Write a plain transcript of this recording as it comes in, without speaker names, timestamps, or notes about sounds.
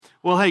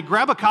Well, hey,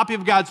 grab a copy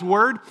of God's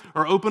Word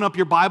or open up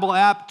your Bible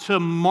app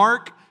to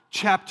Mark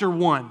chapter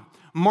 1.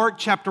 Mark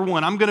chapter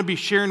 1. I'm going to be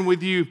sharing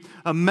with you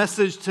a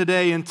message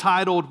today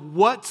entitled,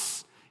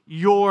 What's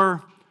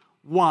Your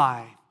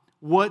Why?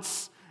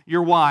 What's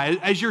your why?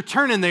 As you're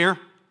turning there,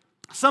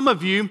 some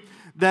of you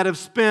that have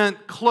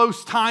spent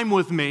close time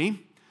with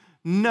me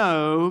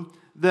know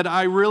that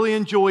I really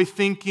enjoy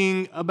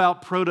thinking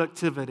about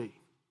productivity.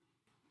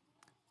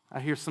 I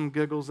hear some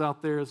giggles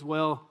out there as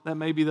well. That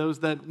may be those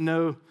that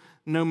know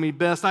me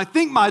best. I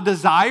think my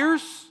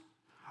desires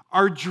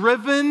are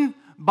driven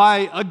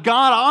by a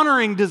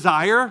God-honoring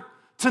desire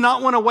to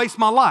not want to waste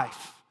my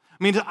life.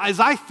 I mean, as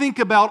I think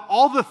about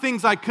all the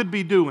things I could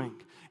be doing,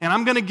 and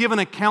I'm going to give an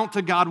account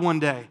to God one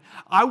day,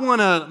 I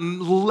want to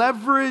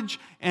leverage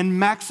and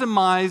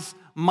maximize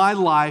my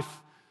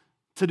life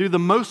to do the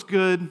most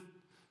good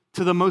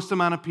to the most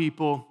amount of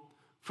people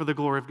for the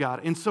glory of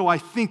God. And so I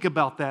think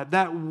about that.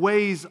 That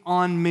weighs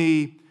on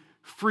me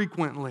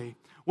frequently.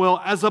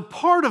 Well, as a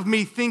part of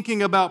me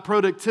thinking about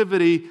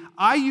productivity,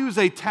 I use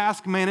a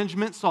task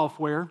management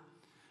software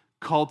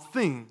called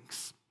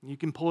Things. You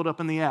can pull it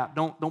up in the app.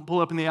 Don't pull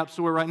it up in the App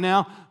Store right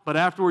now, but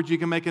afterwards you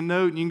can make a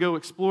note and you can go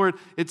explore it.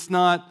 It's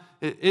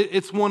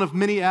one of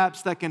many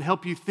apps that can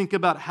help you think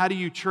about how do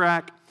you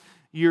track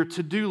your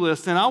to-do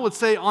list. And I would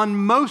say on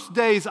most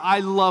days I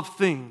love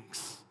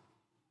Things.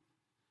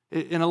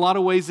 In a lot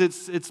of ways,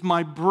 it's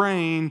my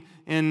brain.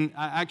 And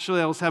I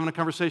was having a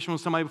conversation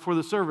with somebody before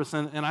the service,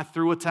 and I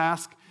threw a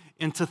task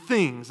into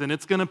Things, and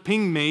it's going to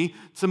ping me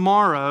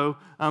tomorrow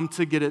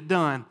to get it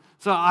done.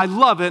 So I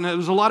love it, and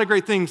there's a lot of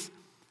great things.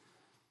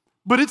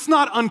 But it's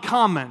not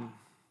uncommon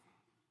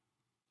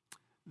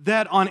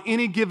that on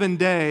any given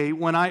day,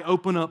 when I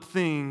open up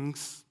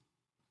Things,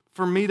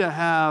 for me to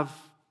have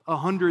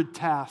 100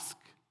 tasks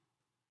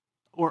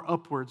or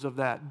upwards of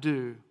that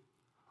due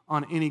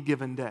on any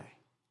given day.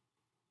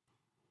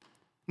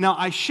 Now,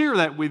 I share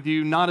that with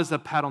you not as a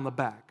pat on the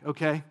back,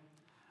 okay?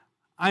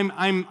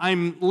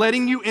 I'm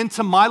letting you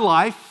into my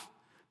life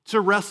to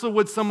wrestle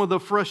with some of the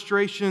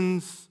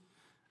frustrations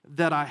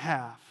that I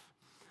have.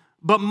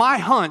 But my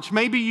hunch,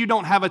 maybe you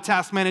don't have a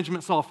task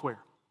management software.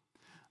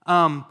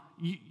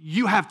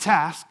 You have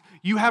tasks,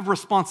 you have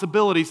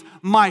responsibilities.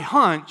 My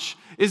hunch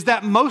is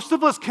that most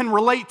of us can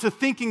relate to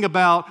thinking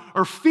about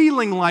or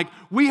feeling like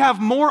we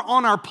have more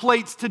on our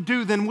plates to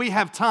do than we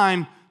have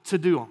time to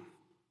do them.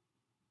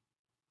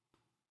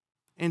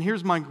 And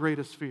here's my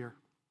greatest fear.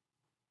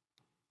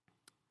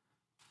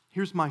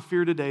 Here's my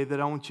fear today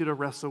that I want you to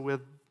wrestle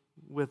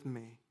with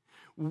me.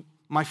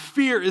 My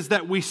fear is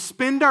that we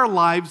spend our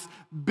lives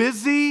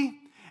busy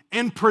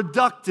and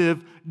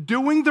productive,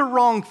 doing the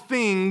wrong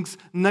things,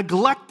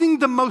 neglecting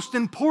the most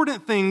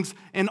important things,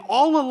 and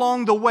all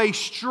along the way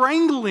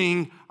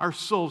strangling our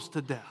souls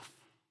to death.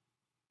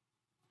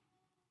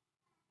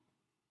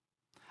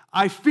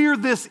 I fear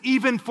this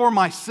even for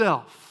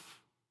myself.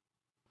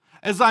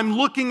 As I'm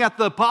looking at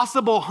the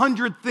possible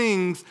 100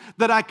 things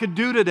that I could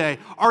do today,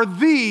 are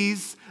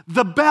these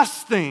the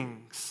best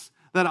things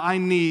that I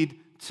need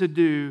to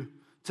do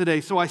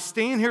today? So I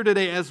stand here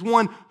today as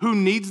one who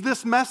needs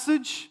this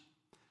message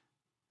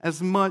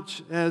as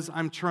much as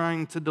I'm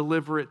trying to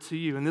deliver it to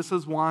you. And this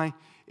is why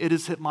it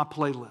has hit my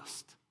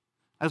playlist.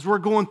 As we're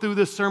going through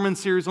this sermon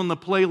series on the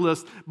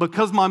playlist,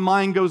 because my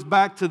mind goes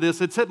back to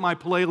this, it's hit my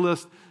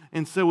playlist,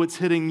 and so it's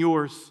hitting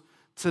yours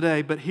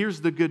today. But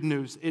here's the good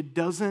news. It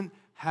doesn't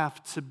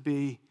have to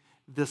be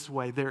this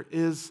way. There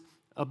is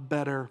a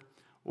better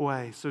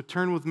way. So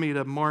turn with me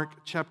to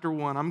Mark chapter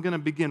 1. I'm going to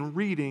begin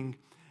reading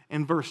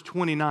in verse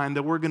 29,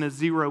 that we're going to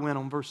zero in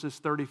on verses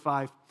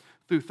 35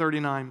 through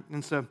 39.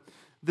 And so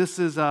this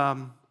is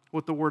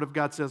what the Word of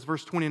God says.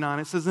 Verse 29,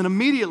 it says, "And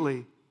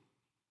immediately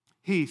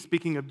he,"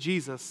 speaking of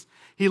Jesus,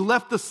 "he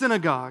left the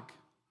synagogue,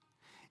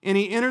 and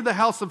he entered the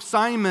house of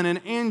Simon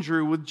and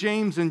Andrew with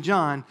James and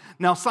John.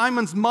 Now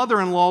Simon's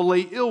mother-in-law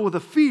lay ill with a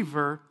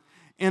fever,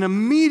 and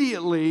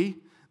immediately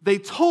they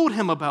told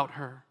him about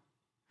her.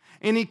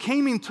 And he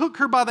came and took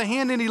her by the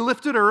hand, and he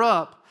lifted her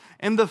up.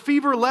 And the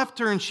fever left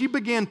her, and she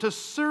began to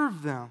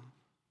serve them.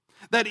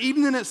 That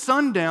evening at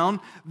sundown,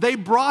 they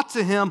brought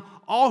to him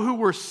all who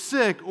were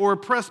sick or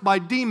oppressed by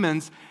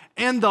demons,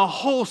 and the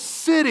whole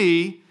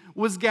city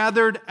was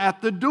gathered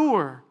at the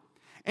door.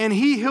 And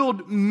he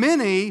healed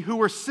many who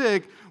were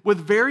sick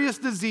with various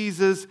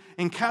diseases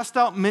and cast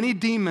out many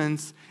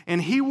demons,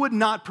 and he would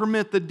not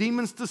permit the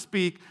demons to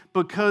speak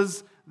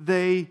because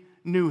they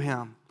knew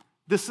him."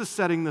 This is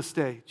setting the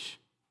stage.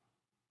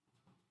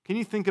 Can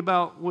you think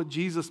about what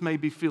Jesus may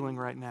be feeling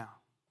right now?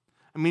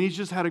 I mean, he's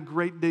just had a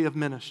great day of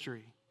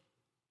ministry.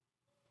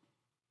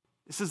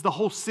 It says the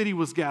whole city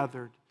was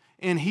gathered,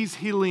 and he's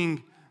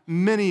healing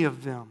many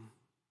of them.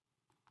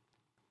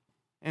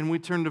 And we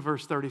turn to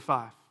verse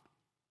 35.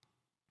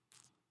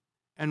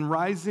 "And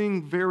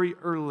rising very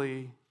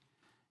early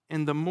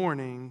in the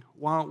morning,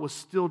 while it was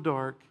still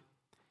dark,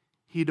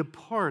 he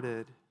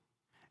departed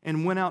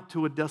and went out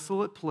to a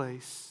desolate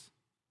place,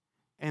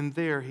 and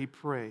there he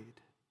prayed.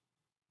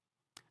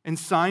 And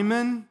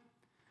Simon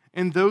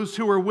and those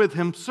who were with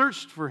him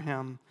searched for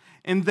him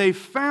And they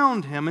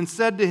found him and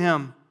said to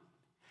him,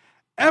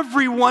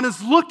 "Everyone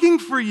is looking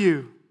for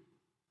you."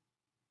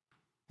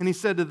 And he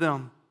said to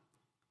them,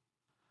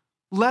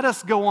 "Let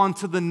us go on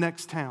to the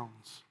next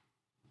towns,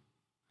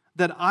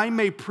 that I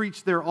may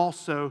preach there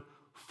also,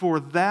 for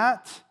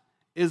that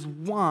is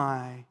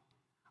why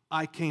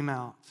I came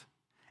out."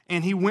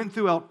 And he went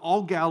throughout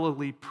all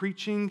Galilee,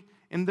 preaching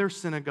in their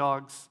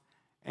synagogues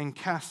and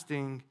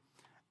casting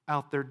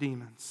out their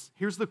demons.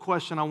 Here's the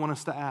question I want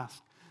us to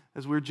ask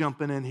as we're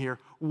jumping in here.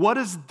 What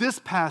does this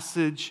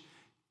passage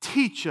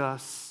teach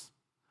us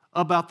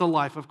about the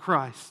life of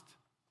Christ?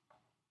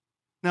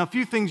 Now, a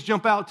few things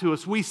jump out to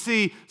us. We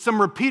see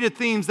some repeated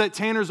themes that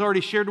Tanner's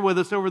already shared with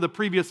us over the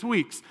previous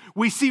weeks.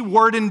 We see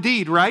word and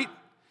deed, right?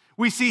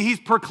 We see he's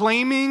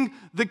proclaiming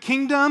the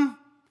kingdom.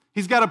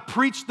 He's got to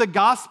preach the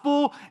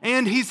gospel,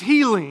 and he's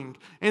healing.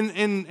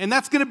 And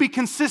that's going to be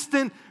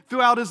consistent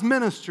throughout his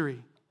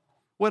ministry.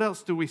 What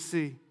else do we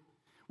see?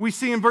 We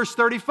see in verse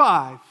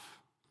 35,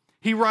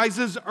 he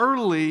rises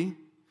early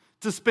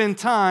to spend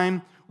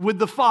time with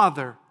the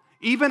Father.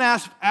 Even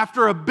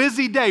after a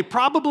busy day,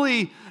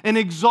 probably an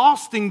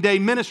exhausting day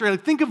ministry.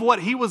 Like, think of what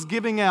he was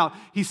giving out.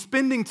 He's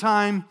spending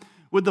time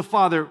with the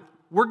Father.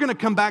 We're going to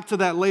come back to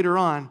that later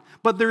on.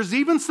 But there's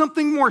even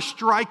something more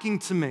striking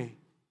to me.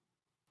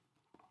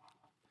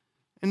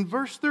 In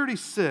verse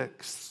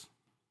 36,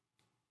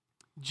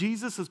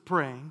 Jesus is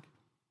praying.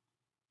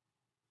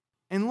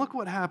 And look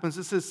what happens.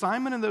 It says,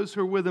 Simon and those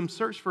who were with him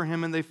searched for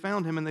him, and they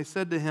found him, and they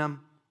said to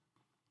him,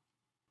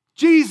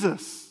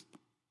 "Jesus,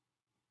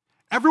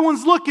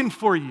 everyone's looking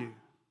for you."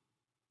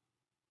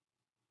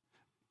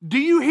 Do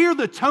you hear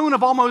the tone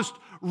of almost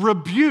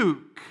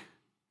rebuke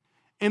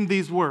in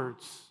these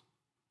words?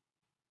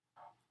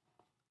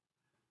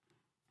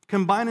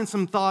 Combining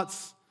some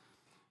thoughts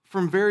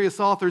from various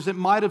authors, it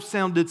might have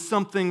sounded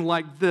something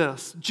like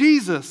this: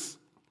 "Jesus,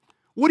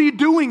 what are you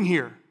doing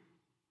here?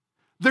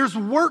 There's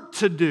work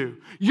to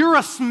do. You're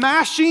a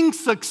smashing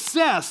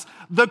success.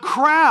 The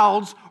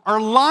crowds are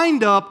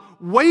lined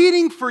up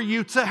waiting for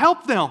you to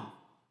help them.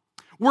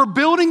 We're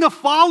building a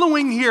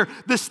following here.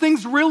 This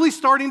thing's really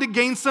starting to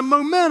gain some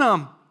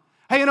momentum.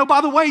 Hey, and oh,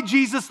 by the way,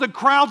 Jesus, the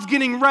crowd's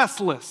getting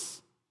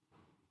restless.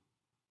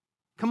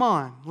 Come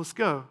on, let's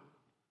go.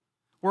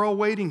 We're all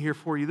waiting here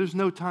for you. There's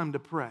no time to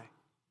pray."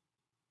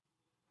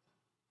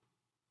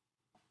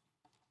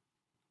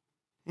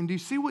 And do you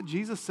see what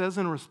Jesus says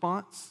in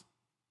response?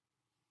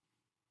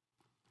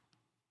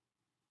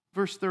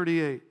 Verse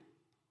 38.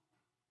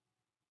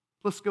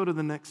 Let's go to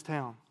the next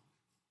town.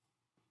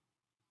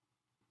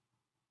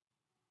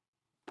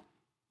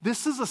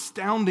 This is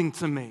astounding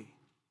to me.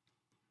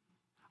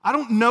 I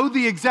don't know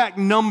the exact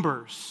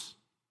numbers.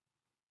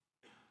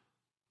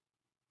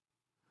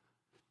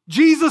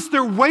 Jesus,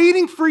 they're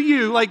waiting for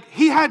you. Like,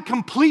 he had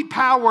complete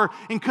power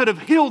and could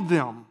have healed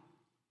them.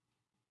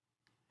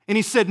 And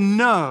he said,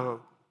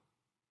 "No.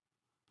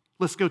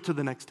 Let's go to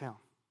the next town."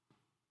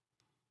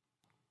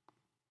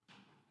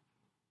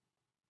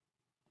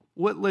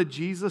 What led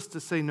Jesus to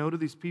say no to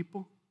these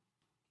people?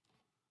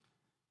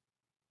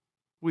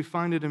 We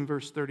find it in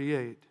verse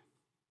 38.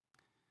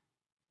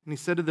 And he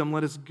said to them,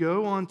 "Let us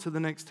go on to the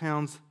next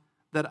towns,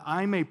 that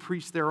I may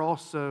preach there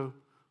also,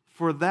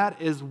 for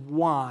that is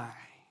why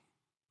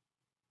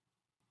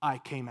I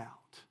came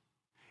out."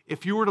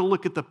 If you were to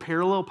look at the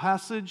parallel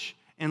passage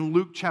in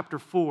Luke chapter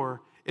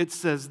 4, it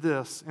says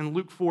this, in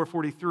Luke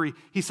 4:43,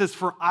 he says,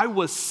 "For I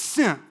was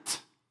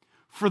sent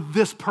for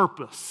this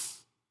purpose."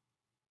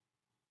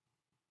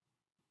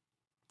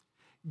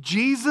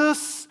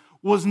 Jesus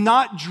was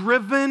not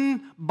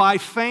driven by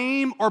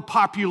fame or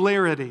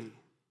popularity.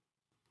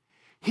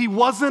 He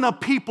wasn't a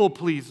people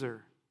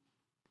pleaser.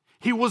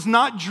 He was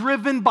not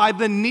driven by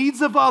the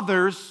needs of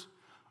others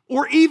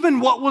or even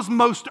what was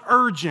most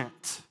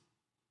urgent.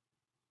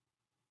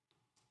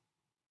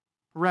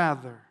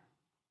 Rather,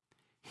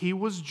 he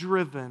was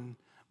driven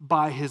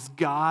by his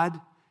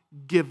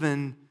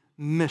God-given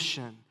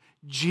mission.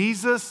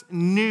 Jesus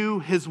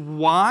knew his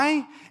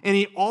why, and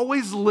he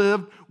always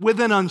lived with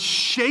an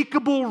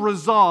unshakable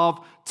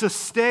resolve to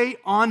stay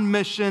on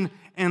mission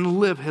and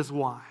live his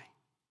why.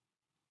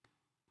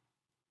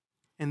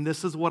 And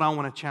this is what I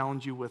want to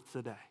challenge you with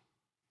today.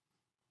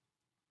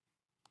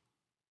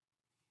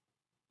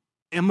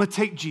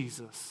 Imitate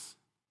Jesus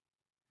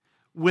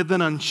with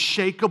an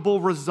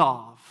unshakable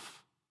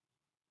resolve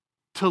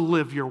to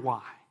live your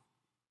why.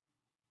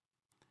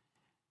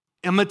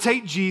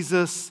 Imitate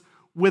Jesus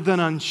with an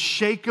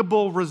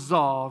unshakable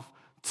resolve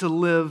to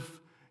live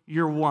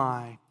your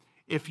why.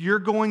 If you're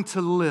going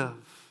to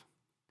live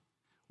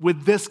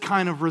with this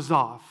kind of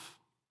resolve,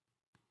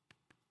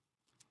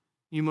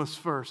 you must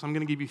first, I'm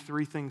going to give you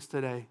 3 things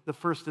today. The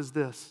first is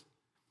this: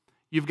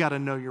 you've got to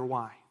know your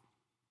why.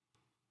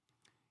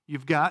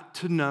 You've got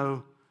to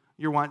know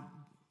your why.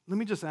 Let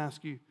me just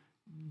ask you,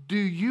 do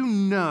you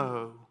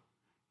know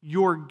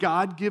your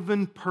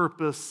God-given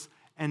purpose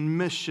and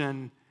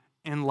mission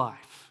in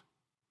life?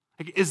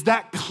 Like, is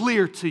that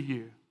clear to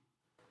you?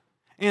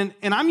 And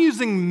I'm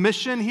using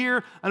mission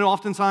here. I know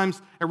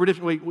oftentimes,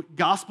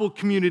 gospel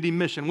community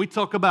mission. We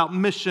talk about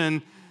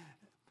mission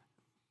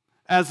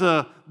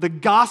the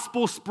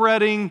gospel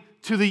spreading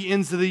to the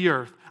ends of the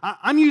earth.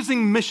 I'm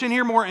using mission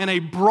here more in a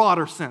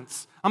broader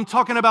sense. I'm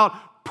talking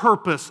about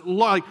purpose.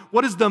 Like,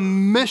 what is the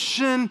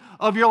mission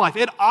of your life?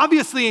 It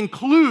obviously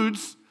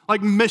includes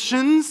like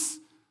missions,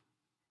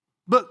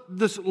 but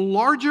this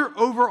larger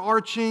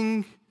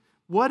overarching,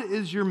 what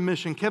is your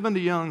mission? Kevin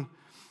DeYoung,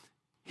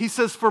 he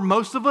says, for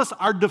most of us,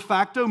 our de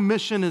facto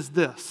mission is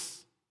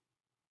this: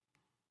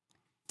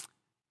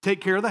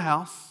 take care of the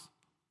house,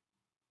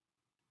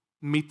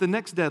 meet the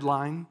next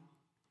deadline,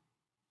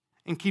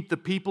 and keep the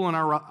people in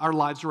our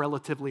lives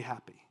relatively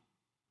happy.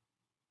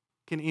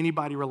 Can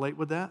anybody relate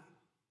with that?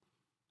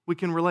 We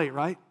can relate,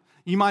 right?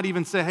 You might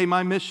even say, hey,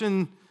 my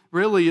mission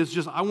really is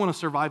just, I want to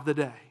survive the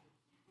day.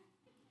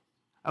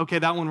 Okay,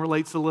 that one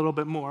relates a little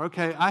bit more.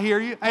 Okay, I hear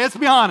you. Hey, let's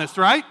be honest,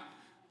 right?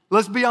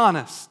 Let's be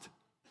honest.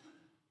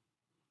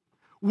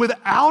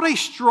 Without a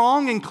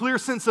strong and clear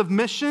sense of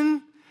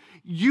mission,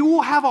 you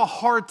will have a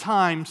hard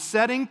time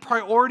setting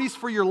priorities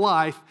for your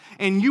life,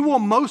 and you will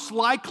most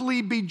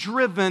likely be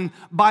driven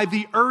by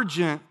the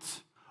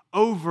urgent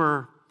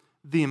over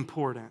the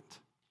important.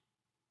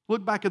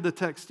 Look back at the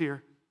text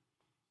here.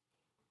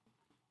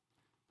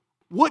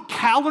 What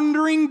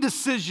calendaring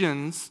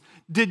decisions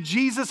did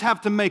Jesus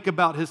have to make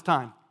about his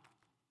time?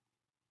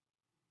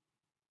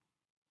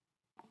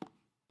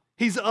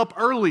 He's up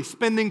early,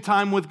 spending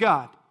time with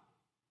God.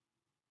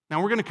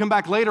 Now, we're going to come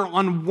back later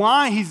on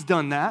why he's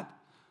done that,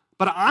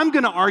 but I'm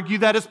going to argue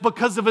that it's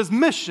because of his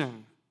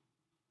mission.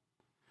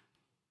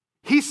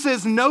 He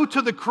says no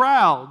to the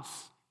crowds.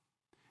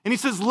 And he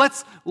says,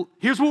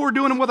 here's what we're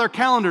doing with our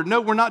calendar.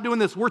 No, we're not doing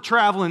this. We're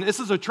traveling. This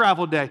is a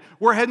travel day.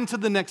 We're heading to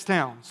the next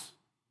towns.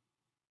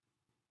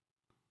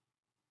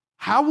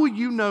 How will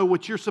you know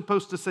what you're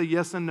supposed to say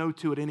yes and no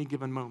to at any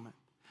given moment?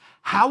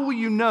 How will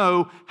you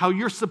know how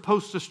you're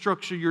supposed to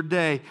structure your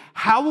day?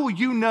 How will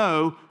you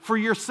know for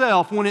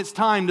yourself when it's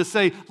time to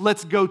say,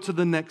 let's go to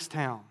the next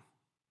town?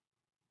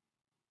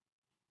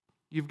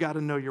 You've got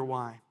to know your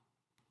why.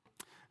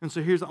 And so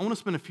I want to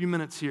spend a few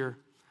minutes here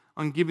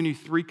on giving you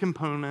 3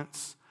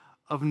 components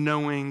of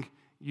knowing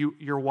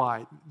your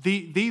why.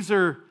 These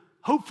are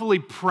hopefully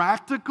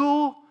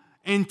practical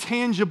and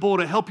tangible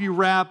to help you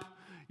wrap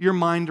your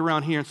mind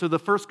around here. And so the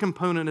first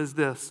component is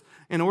this: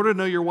 in order to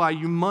know your why,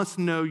 you must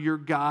know your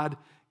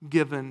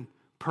God-given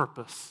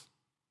purpose.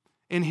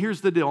 And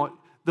here's the deal.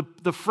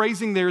 The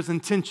phrasing there is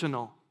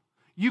intentional.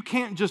 You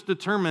can't just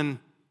determine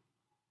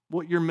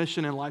what your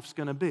mission in life's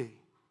going to be.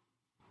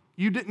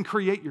 You didn't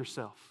create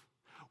yourself.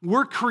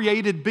 We're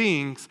created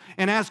beings,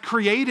 and as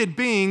created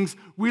beings,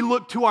 we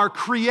look to our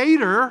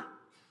Creator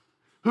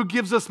who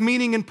gives us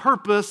meaning and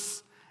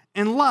purpose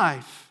in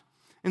life.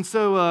 And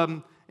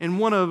so, in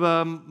one of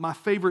my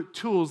favorite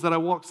tools that I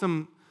walk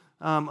some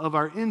of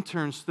our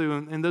interns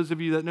through, and those of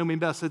you that know me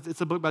best,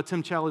 it's a book by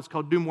Tim Challies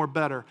called Do More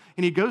Better.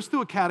 And he goes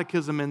through a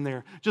catechism in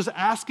there, just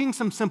asking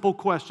some simple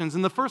questions.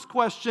 And the first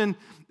question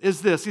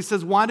is this. He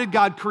says, why did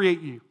God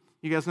create you?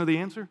 You guys know the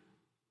answer?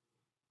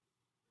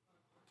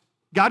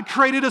 God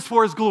created us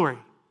for His glory.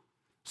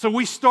 So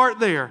we start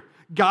there.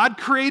 God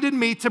created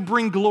me to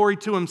bring glory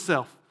to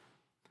Himself.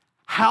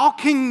 How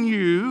can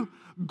you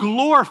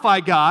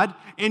glorify God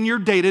in your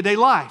day-to-day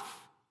life?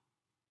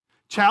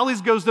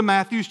 Challies goes to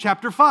Matthew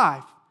chapter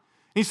 5.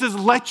 He says,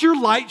 let your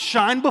light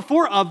shine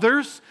before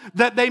others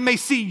that they may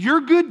see your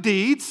good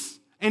deeds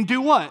and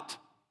do what?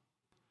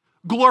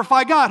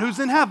 Glorify God who's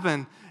in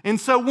heaven. And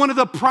so one of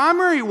the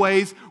primary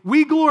ways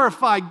we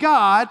glorify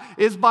God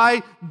is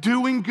by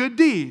doing good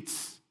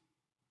deeds.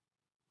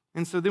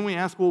 And so then we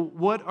ask, well,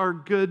 what are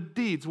good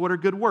deeds? What are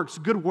good works?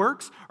 Good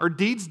works are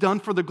deeds done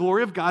for the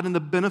glory of God and the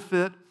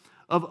benefit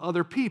of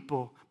other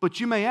people. But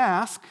you may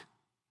ask,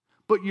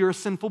 but you're a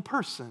sinful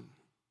person.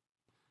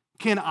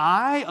 Can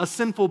I, a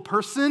sinful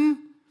person,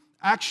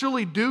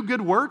 actually do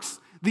good works?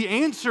 The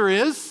answer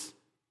is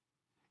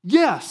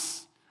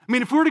yes. I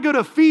mean, if we were to go to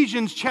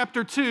Ephesians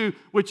chapter 2,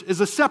 which is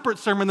a separate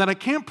sermon that I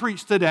can't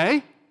preach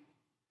today,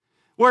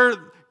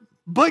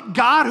 but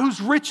God, who's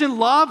rich in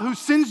love, who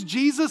sends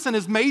Jesus and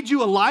has made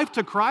you alive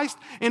to Christ,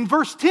 in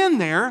verse 10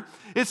 there,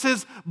 it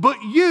says,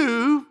 but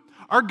you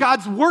are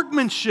God's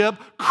workmanship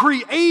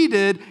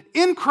created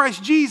in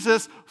Christ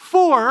Jesus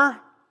for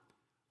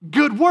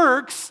good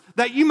works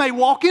that you may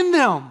walk in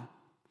them.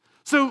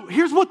 So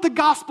here's what the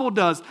gospel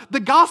does. The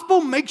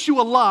gospel makes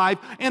you alive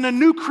in a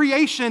new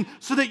creation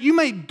so that you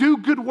may do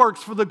good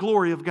works for the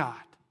glory of God.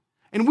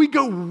 And we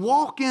go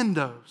walk in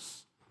those.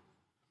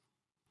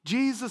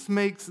 Jesus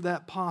makes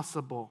that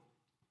possible.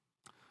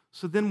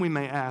 So then we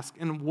may ask,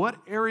 in what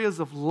areas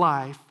of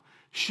life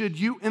should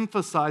you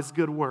emphasize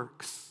good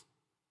works?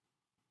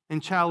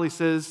 And Challies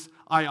says,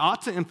 I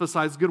ought to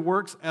emphasize good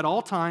works at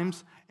all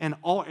times and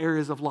all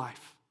areas of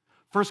life.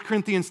 1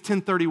 Corinthians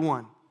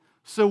 10:31.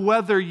 So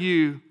whether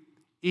you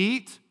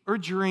eat or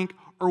drink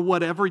or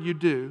whatever you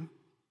do,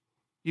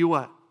 you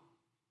what?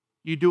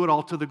 You do it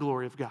all to the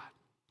glory of God.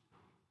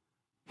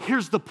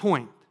 Here's the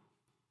point.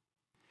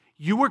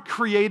 You were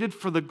created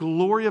for the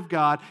glory of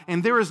God,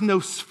 and there is no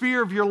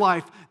sphere of your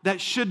life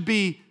that should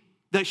be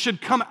that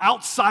should come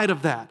outside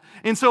of that.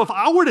 And so if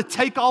I were to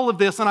take all of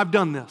this, and I've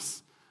done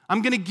this,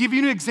 I'm going to give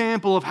you an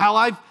example of how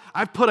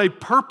I've put a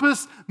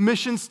purpose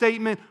mission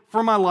statement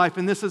for my life,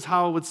 and this is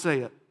how I would say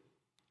it.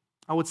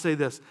 I would say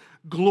this: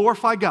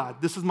 glorify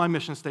God. This is my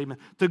mission statement.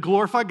 To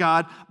glorify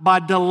God by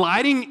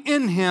delighting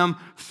in Him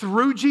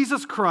through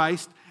Jesus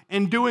Christ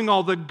and doing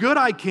all the good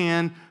I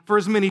can for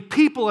as many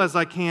people as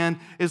I can,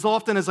 as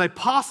often as I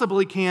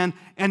possibly can,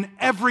 in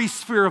every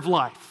sphere of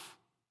life.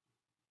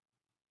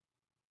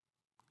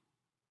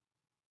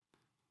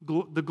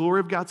 The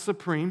glory of God's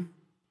supreme.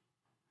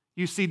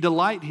 You see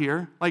delight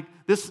here. Like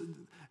this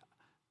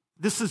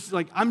is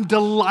like, I'm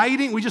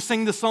delighting. We just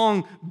sang the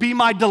song, Be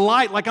My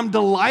Delight. Like I'm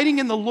delighting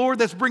in the Lord.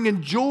 That's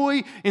bringing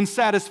joy and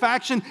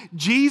satisfaction.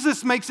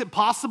 Jesus makes it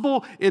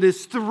possible. It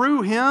is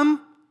through Him.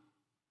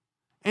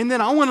 And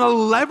then I want to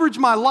leverage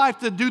my life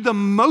to do the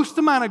most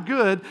amount of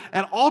good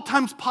at all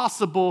times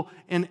possible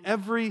in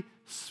every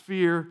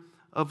sphere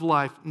of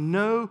life.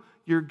 Know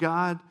your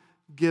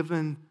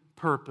God-given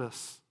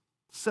purpose.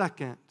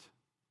 Second,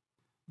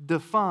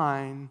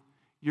 define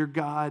your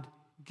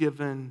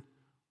God-given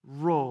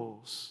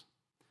roles.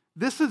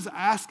 This is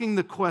asking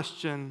the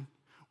question,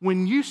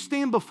 when you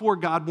stand before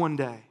God one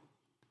day,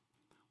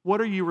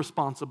 what are you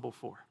responsible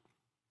for?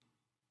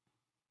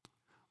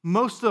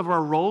 Most of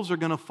our roles are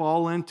going to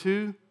fall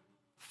into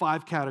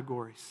 5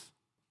 categories: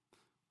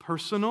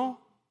 personal,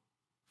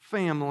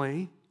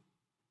 family,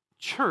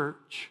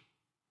 church,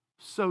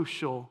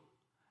 social,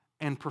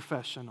 and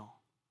professional.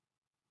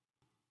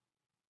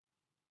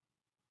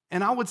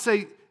 And I would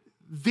say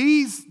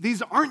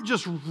these aren't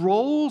just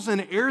roles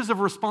and areas of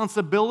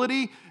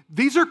responsibility.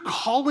 These are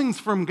callings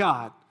from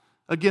God.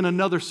 Again,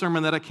 another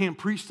sermon that I can't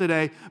preach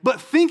today. But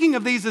thinking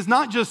of these as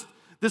not just,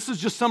 this is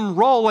just some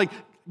role. Like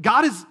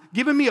God has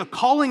given me a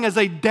calling as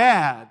a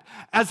dad,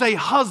 as a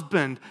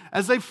husband,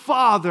 as a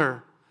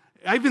father.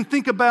 I even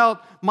think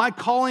about my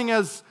calling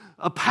as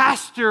a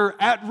pastor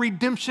at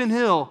Redemption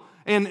Hill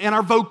and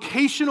our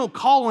vocational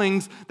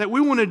callings, that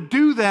we want to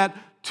do that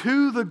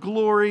to the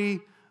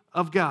glory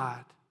of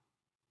God.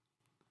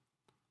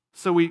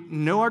 So we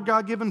know our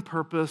God-given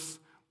purpose,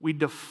 we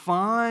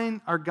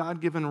define our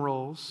God-given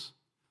roles,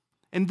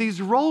 and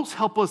these roles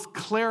help us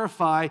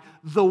clarify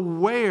the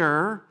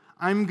where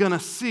I'm going to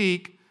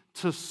seek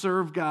to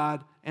serve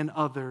God and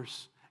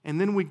others. And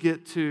then we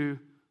get to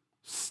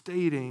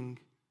stating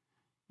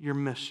your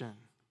mission.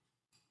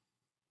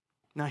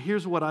 Now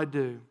here's what I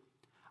do.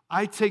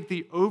 I take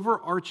the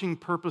overarching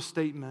purpose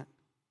statement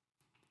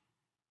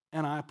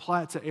and I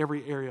apply it to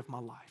every area of my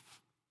life.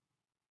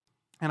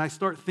 And I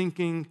start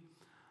thinking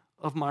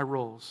of my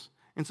roles.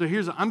 And so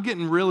I'm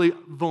getting really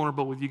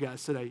vulnerable with you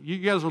guys today. You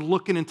guys are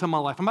looking into my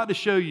life. I'm about to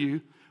show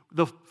you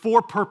the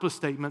 4 purpose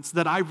statements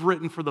that I've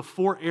written for the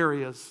 4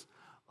 areas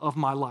of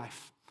my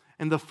life.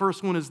 And the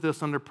first one is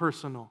this, under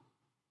personal.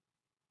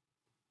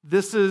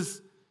 This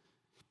is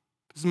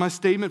my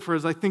statement for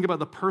as I think about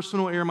the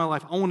personal area of my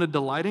life. I want to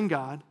delight in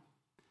God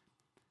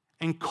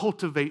and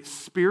cultivate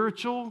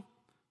spiritual,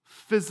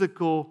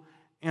 physical,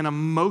 and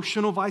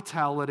emotional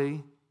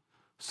vitality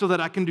so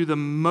that I can do the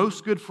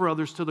most good for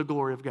others to the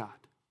glory of God.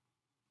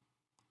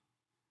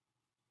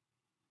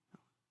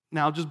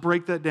 Now, I'll just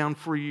break that down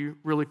for you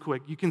really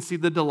quick. You can see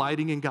the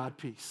delighting in God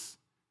piece.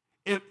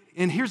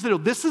 And here's the deal.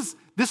 This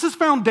is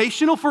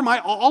foundational for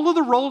all of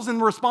the roles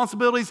and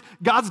responsibilities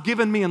God's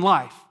given me in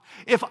life.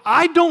 If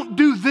I don't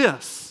do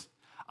this,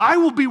 I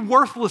will be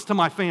worthless to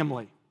my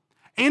family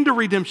and to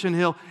Redemption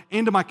Hill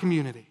and to my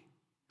community.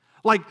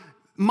 Like,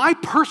 my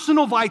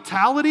personal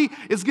vitality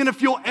is going to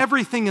fuel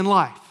everything in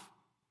life.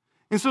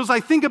 And so as I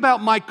think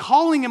about my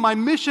calling and my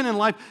mission in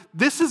life,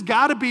 this has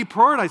got to be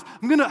prioritized.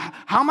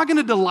 How am I going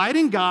to delight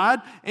in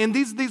God? And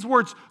these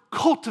words,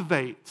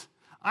 cultivate.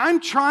 I'm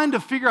trying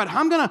to figure out how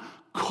I'm going to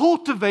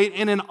cultivate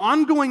in an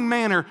ongoing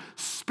manner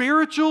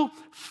spiritual,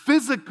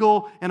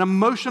 physical, and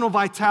emotional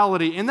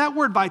vitality. And that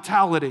word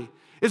vitality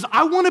is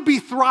I want to be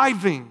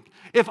thriving.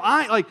 If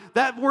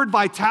that word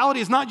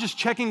vitality is not just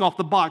checking off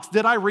the box.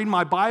 Did I read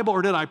my Bible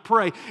or did I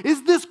pray?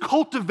 Is this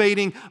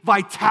cultivating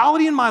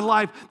vitality in my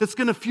life that's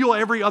going to fuel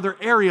every other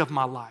area of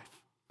my life?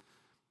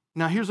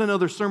 Now, here's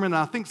another sermon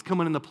that I think is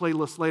coming in the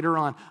playlist later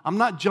on. I'm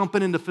not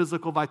jumping into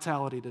physical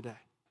vitality today.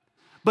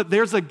 But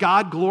there's a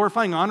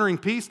God-glorifying, honoring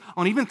piece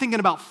on even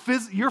thinking about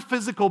your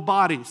physical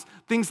bodies.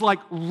 Things like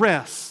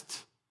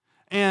rest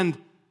and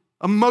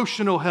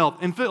emotional health.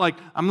 And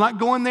I'm not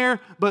going there,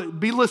 but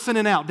be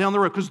listening out down the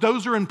road because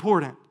those are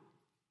important.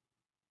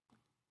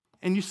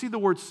 And you see the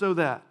word "so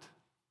that."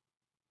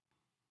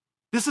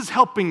 This is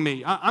helping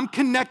me. I'm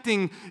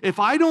connecting. If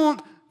I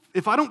don't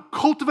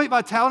cultivate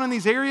vitality in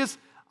these areas,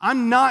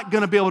 I'm not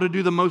going to be able to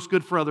do the most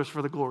good for others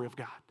for the glory of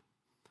God.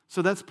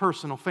 So that's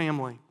personal,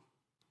 family.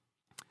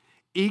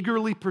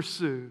 Eagerly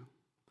pursue,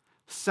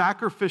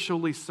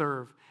 sacrificially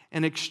serve,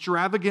 and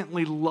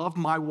extravagantly love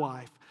my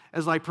wife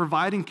as I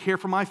provide and care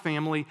for my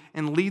family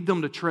and lead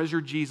them to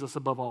treasure Jesus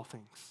above all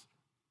things.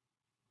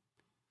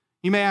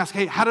 You may ask,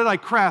 hey, how did I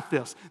craft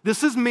this?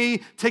 This is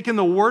me taking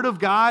the Word of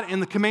God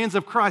and the commands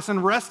of Christ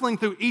and wrestling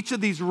through each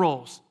of these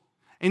roles.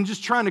 and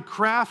just trying to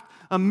craft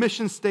a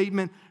mission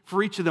statement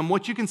for each of them.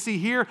 What you can see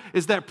here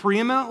is that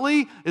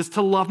preeminently is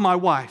to love my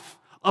wife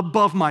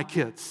above my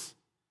kids.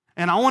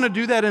 And I want to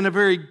do that in a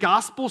very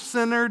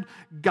gospel-centered,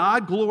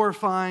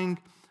 God-glorifying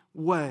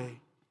way.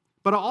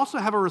 But I also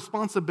have a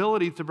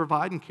responsibility to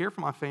provide and care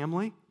for my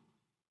family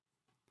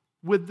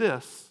with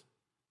this.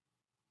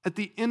 At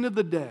the end of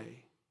the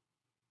day,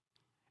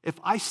 if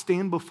I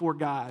stand before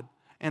God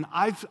and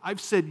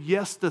I've said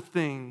yes to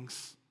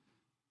things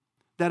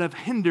that have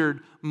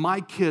hindered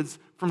my kids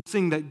from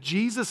seeing that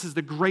Jesus is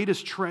the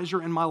greatest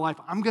treasure in my life,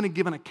 I'm going to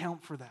give an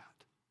account for that.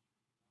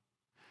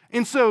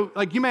 And so,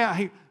 like you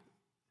may,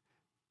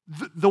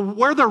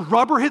 where the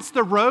rubber hits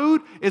the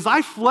road is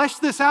I flesh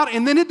this out,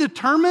 and then it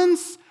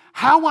determines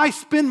how I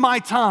spend my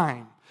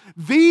time.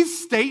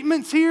 These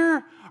statements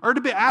here are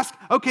to be asked,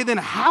 okay, then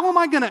how am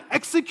I going to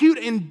execute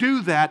and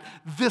do that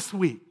this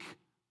week?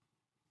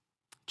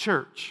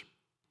 Church,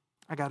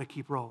 I got to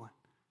keep rolling.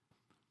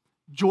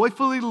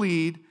 Joyfully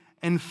lead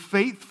and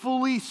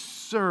faithfully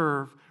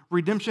serve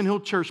Redemption Hill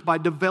Church by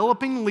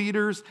developing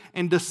leaders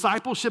and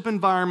discipleship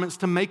environments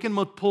to make and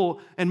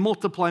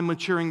multiply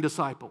maturing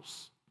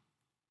disciples.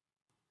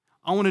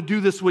 I want to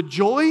do this with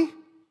joy.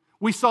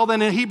 We saw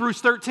that in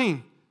Hebrews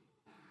 13.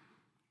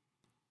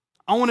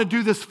 I want to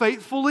do this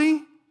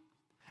faithfully.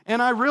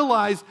 And I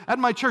realize at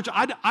my church,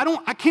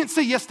 I can't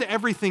say yes to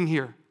everything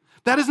here.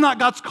 That is not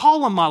God's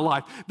call in my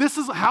life. This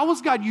is how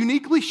has God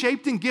uniquely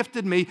shaped and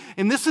gifted me,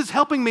 and this is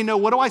helping me know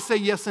what do I say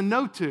yes and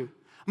no to.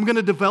 I'm going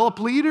to develop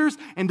leaders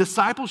and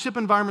discipleship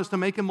environments to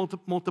make and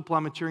multiply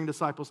maturing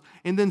disciples.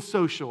 And then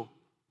social.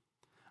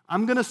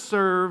 I'm going to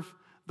serve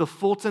the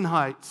Fulton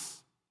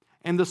Heights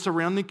and the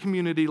surrounding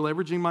community,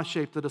 leveraging my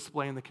shape to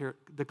display and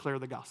declare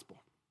the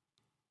gospel.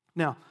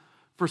 Now,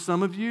 for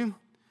some of you,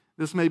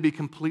 this may be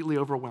completely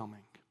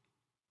overwhelming.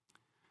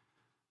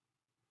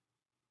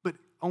 But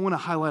I want to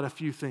highlight a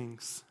few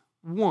things.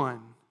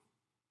 One,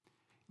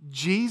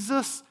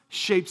 Jesus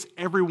shapes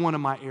every one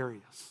of my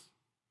areas.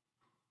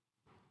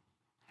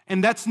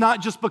 And that's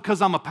not just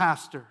because I'm a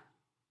pastor.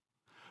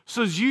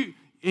 So you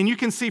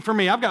can see for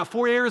me, I've got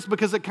 4 areas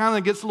because it kind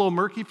of gets a little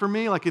murky for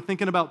me, like you're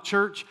thinking about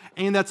church,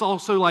 and that's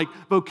also like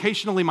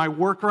vocationally my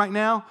work right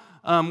now,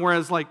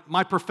 whereas like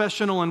my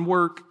professional and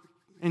work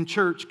in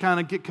church kind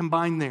of get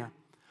combined there.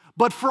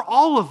 But for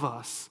all of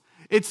us,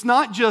 it's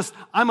not just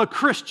I'm a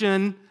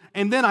Christian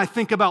and then I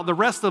think about the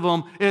rest of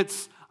them.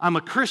 It's I'm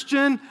a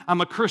Christian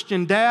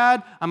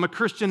dad, I'm a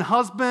Christian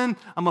husband,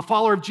 I'm a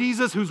follower of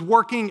Jesus who's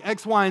working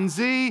X, Y, and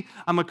Z,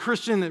 I'm a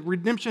Christian at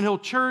Redemption Hill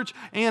Church,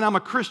 and I'm a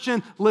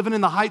Christian living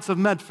in the Heights of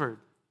Medford.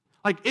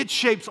 Like, it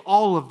shapes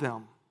all of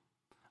them.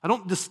 I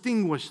don't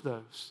distinguish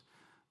those.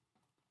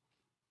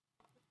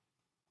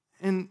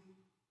 And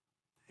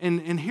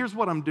here's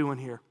what I'm doing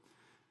here.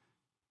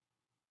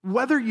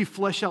 Whether you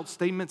flesh out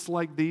statements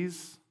like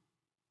these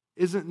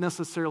isn't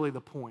necessarily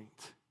the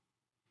point.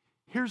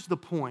 Here's the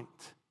point.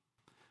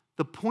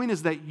 The point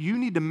is that you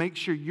need to make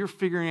sure you're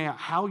figuring out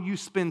how you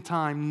spend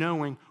time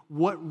knowing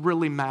what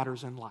really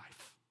matters in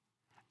life.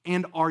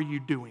 And are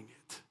you doing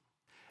it?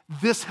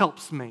 This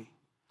helps me.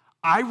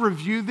 I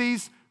review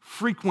these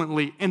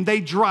frequently, and they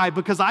drive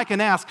because I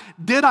can ask,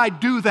 did I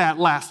do that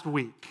last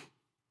week?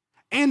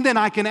 And then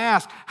I can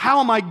ask, how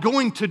am I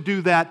going to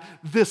do that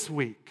this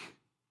week?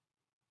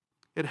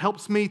 It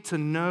helps me to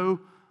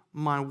know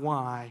my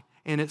why,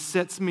 and it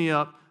sets me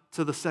up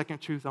to the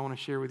second truth I want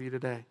to share with you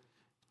today.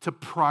 To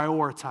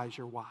prioritize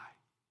your why.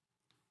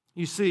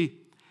 You see,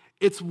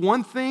 it's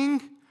one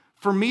thing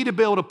for me to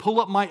be able to pull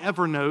up my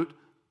Evernote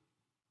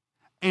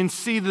and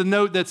see the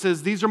note that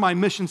says, these are my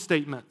mission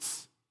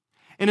statements.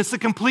 And it's a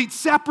complete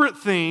separate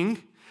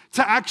thing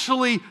to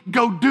actually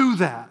go do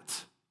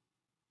that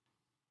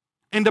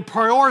and to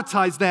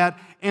prioritize that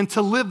and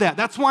to live that.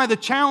 That's why the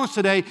challenge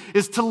today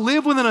is to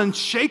live with an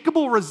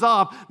unshakable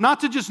resolve,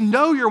 not to just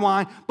know your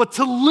why, but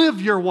to live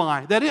your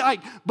why. That it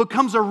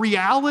becomes a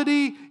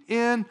reality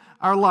in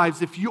our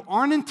lives. If you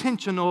aren't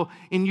intentional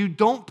and you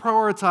don't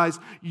prioritize,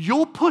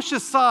 you'll push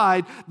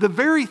aside the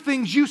very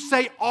things you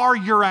say are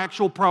your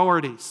actual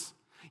priorities.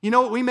 You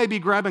know what? We may be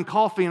grabbing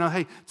coffee and,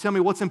 hey, tell me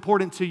what's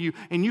important to you.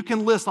 And you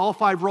can list all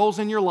 5 roles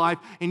in your life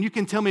and you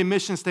can tell me a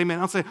mission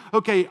statement. I'll say,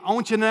 okay, I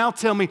want you to now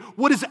tell me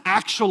what is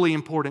actually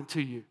important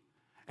to you.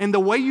 And the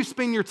way you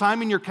spend your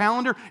time in your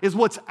calendar is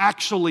what's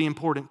actually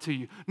important to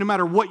you, no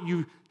matter what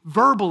you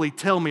verbally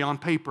tell me on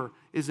paper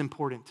is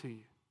important to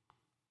you.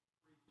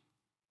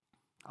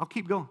 I'll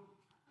keep going.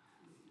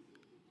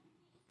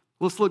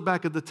 Let's look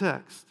back at the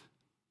text.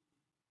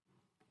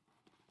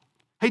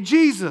 Hey,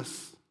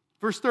 Jesus,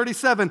 verse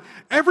 37,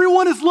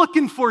 everyone is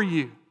looking for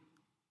you.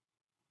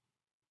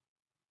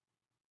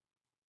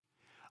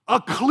 A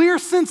clear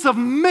sense of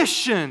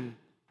mission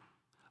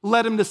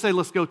led him to say,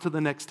 let's go to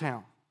the next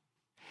town.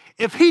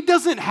 If he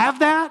doesn't have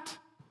that,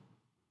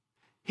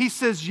 he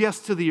says yes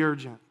to the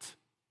urgent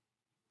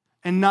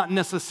and not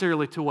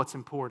necessarily to what's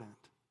important.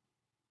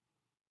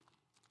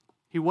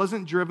 He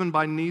wasn't driven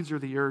by needs or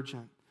the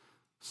urgent.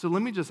 So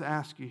let me just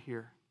ask you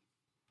here.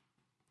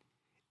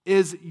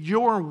 Is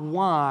your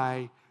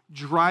why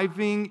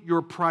driving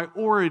your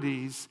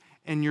priorities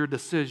in your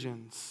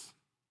decisions?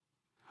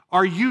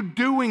 Are you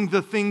doing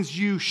the things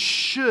you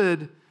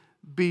should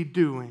be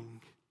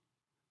doing?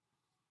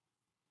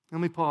 Let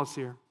me pause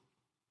here.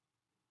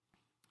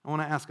 I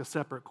want to ask a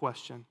separate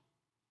question.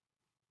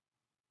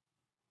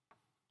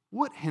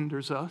 What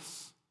hinders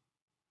us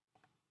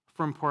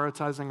from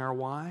prioritizing our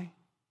why?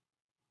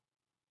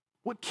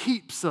 What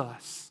keeps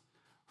us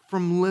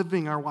from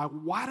living our why?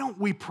 Why don't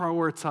we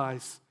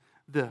prioritize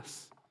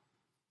this?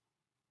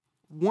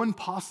 One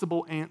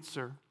possible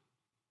answer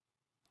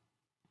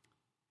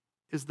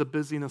is the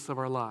busyness of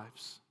our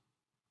lives.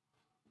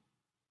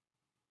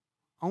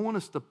 I want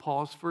us to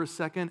pause for a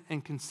second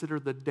and consider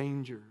the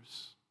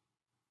dangers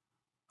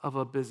of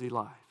a busy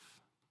life.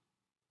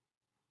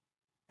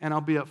 And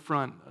I'll be up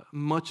front.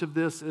 Much of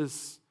this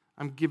is,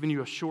 I'm giving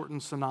you a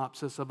shortened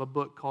synopsis of a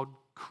book called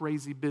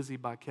Crazy Busy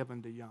by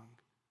Kevin DeYoung.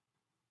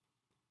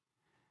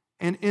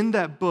 And in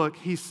that book,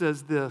 he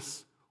says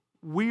this: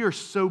 we are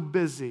so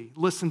busy.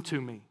 Listen to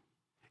me.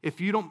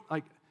 If you don't,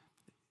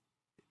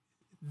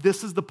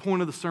 this is the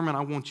point of the sermon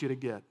I want you to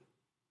get.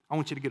 I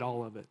want you to get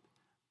all of it.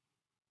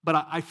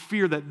 But I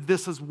fear that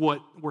this is where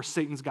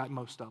Satan's got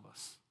most of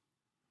us.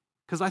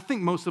 Because I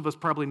think most of us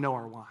probably know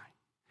our why,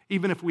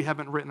 even if we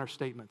haven't written our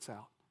statements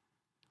out.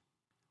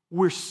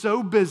 We're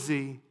so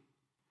busy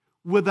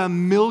with a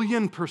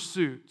million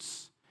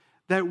pursuits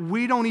that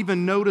we don't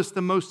even notice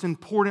the most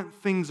important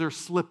things are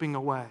slipping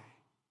away.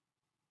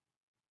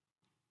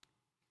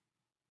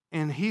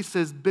 And he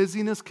says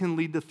busyness can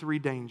lead to 3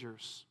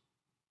 dangers.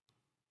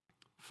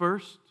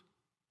 First,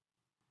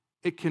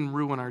 it can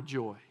ruin our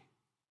joy.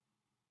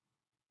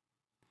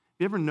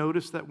 You ever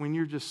notice that when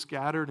you're just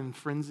scattered and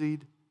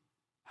frenzied,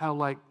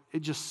 how it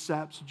just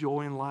saps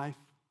joy in life?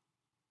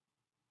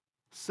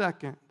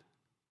 Second,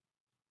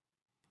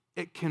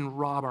 it can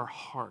rob our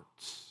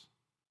hearts.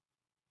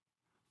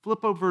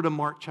 Flip over to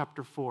Mark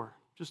chapter 4,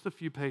 just a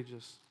few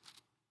pages.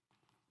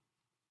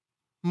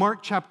 Mark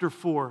chapter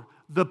 4,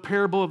 the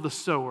parable of the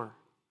sower.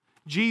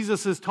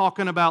 Jesus is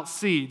talking about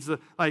seeds,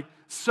 like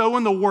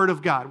sowing the word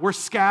of God. We're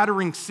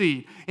scattering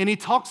seed. And he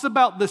talks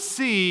about the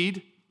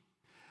seed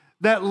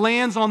that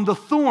lands on the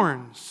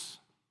thorns.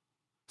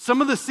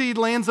 Some of the seed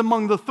lands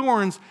among the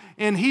thorns,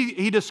 and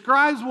he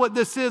describes what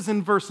this is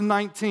in verse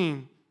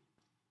 19.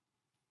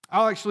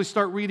 I'll actually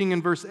start reading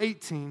in verse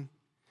 18.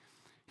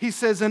 He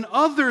says, and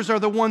others are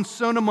the ones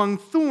sown among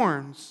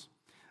thorns.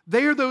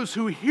 They are those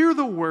who hear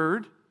the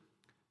word,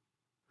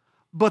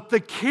 but the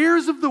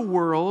cares of the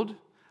world,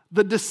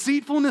 the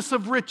deceitfulness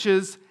of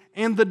riches,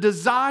 and the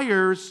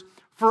desires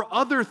for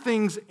other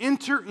things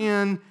enter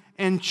in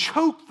and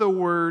choke the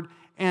word,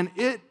 and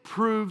it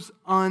proves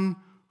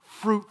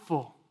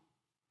unfruitful.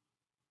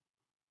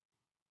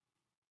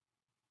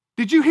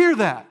 Did you hear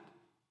that?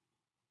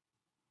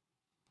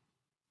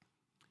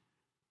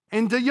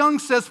 And DeYoung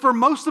says, for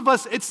most of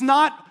us, it's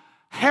not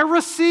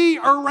heresy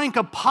or rank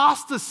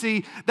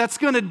apostasy that's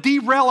going to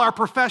derail our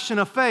profession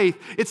of faith.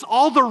 It's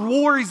all the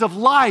worries of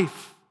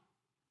life,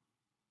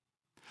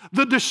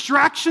 the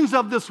distractions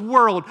of this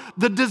world,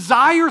 the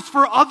desires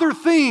for other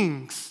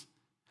things.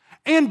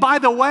 And by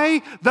the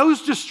way,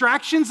 those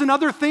distractions and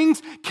other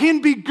things can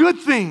be good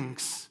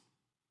things.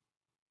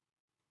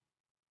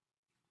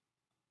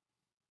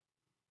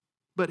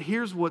 But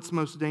here's what's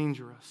most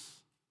dangerous.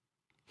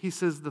 He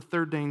says the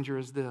third danger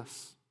is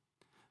this: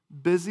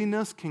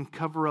 busyness can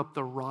cover up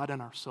the rot in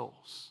our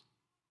souls.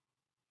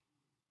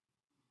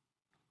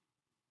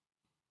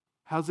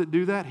 How does it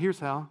do that? Here's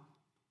how.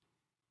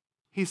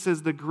 He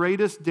says the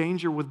greatest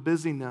danger with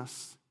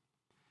busyness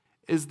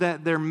is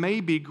that there may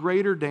be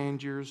greater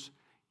dangers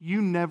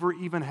you never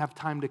even have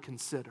time to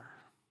consider.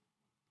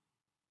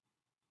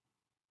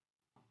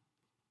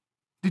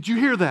 Did you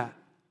hear that?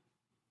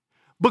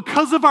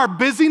 Because of our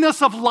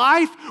busyness of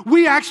life,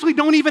 we actually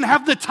don't even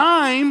have the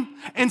time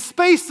and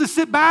space to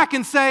sit back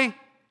and say,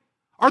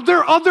 are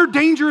there other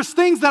dangerous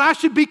things that I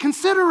should be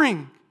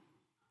considering?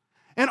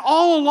 And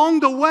all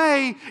along the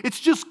way, it's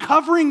just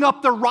covering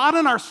up the rot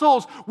in our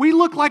souls. We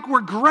look like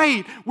we're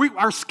great.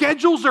 Our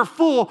schedules are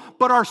full,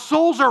 but our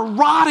souls are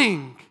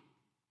rotting.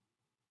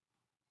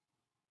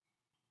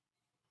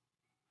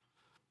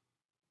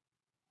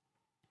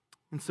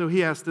 And so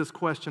he asked this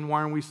question,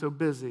 why are we so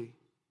busy?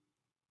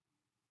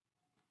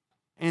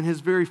 And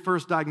his very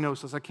first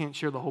diagnosis, I can't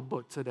share the whole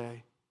book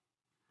today,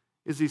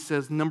 is he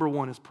says, number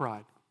 1 is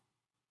pride.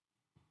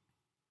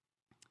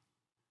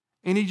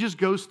 And he just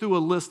goes through a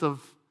list of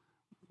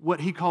what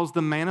he calls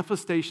the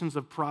manifestations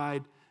of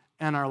pride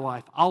in our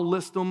life. I'll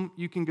list them.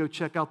 You can go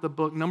check out the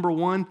book. Number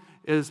 1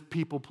 is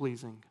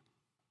people-pleasing.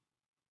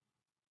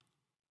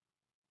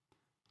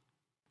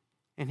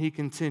 And he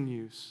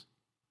continues,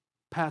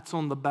 pats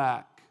on the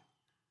back,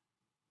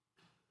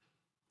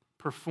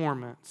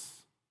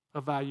 performance,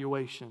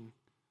 evaluation,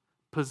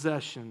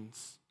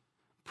 possessions,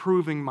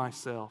 proving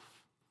myself,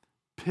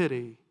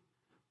 pity,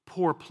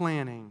 poor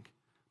planning,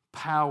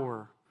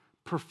 power,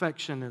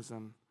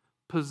 perfectionism,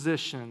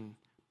 position,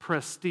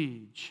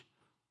 prestige,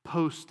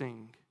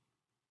 posting.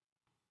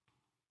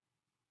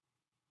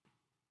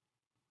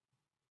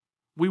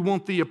 We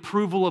want the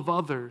approval of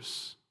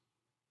others.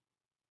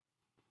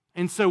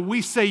 And so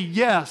we say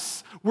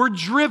yes. We're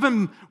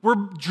driven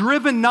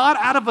not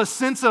out of a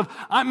sense of,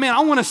 I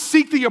want to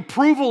seek the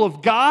approval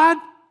of God.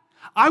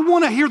 I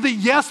want to hear the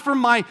yes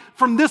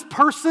from this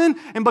person,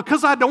 and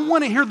because I don't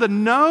want to hear the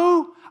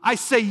no, I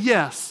say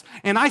yes.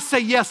 And I say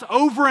yes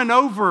over and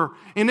over.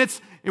 And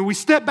we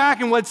step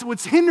back, and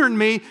what's hindering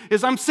me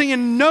is I'm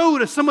saying no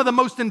to some of the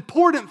most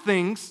important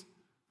things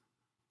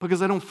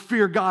because I don't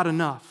fear God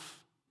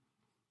enough.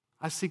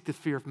 I seek the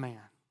fear of man.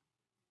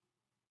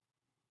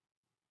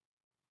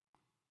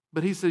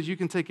 But he says you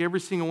can take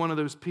every single one of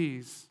those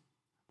P's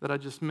that I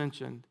just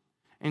mentioned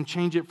and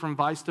change it from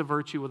vice to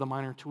virtue with a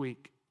minor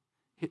tweak.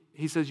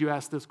 He says you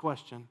ask this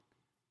question: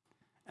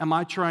 am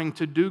I trying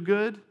to do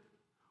good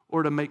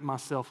or to make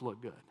myself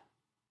look good?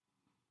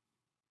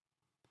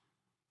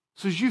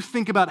 So as you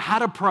think about how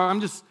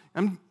to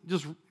I'm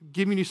just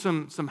giving you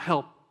some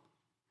help.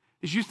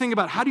 As you think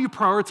about how do you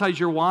prioritize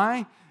your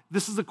why,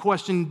 this is a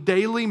question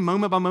daily,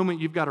 moment by moment,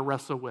 you've got to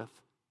wrestle with.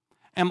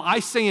 Am I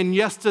saying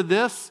yes to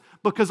this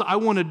because I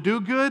want to do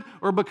good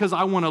or because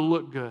I want to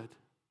look good?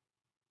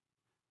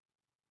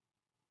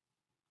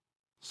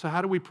 So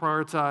how do we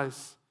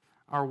prioritize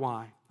our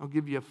why? I'll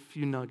give you a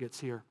few nuggets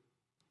here.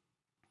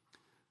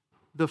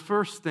 The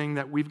first thing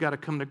that we've got to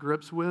come to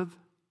grips with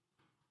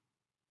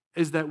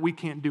is that we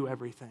can't do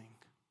everything.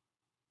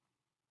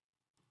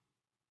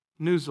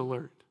 News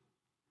alert.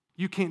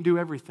 You can't do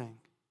everything.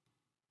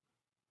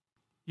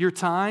 Your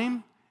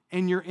time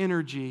and your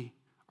energy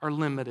are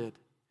limited.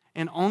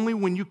 And only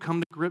when you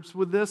come to grips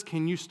with this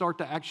can you start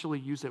to actually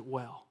use it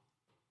well.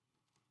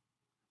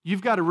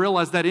 You've got to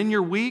realize that in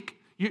your week,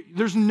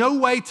 there's no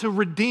way to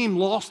redeem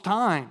lost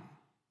time.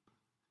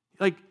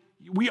 Like,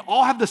 we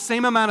all have the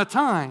same amount of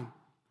time.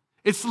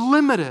 It's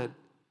limited.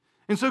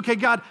 And so, okay,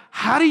 God,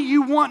 how do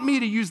you want me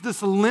to use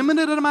this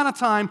limited amount of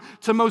time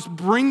to most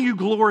bring you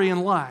glory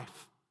in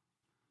life?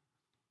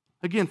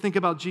 Again, think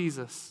about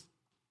Jesus.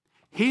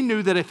 He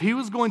knew that if he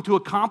was going to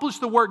accomplish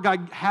the work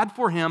God had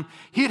for him,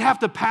 he'd have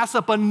to pass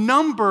up a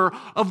number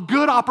of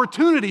good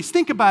opportunities.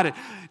 Think about it.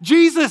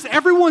 Jesus,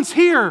 everyone's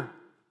here.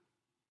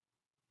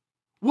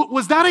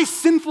 Was that a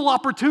sinful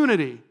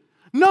opportunity?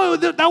 No,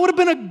 that would have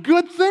been a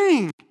good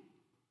thing.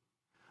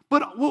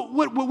 But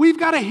what we've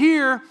got to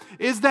hear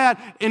is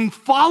that in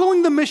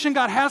following the mission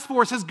God has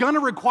for us is going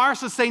to require us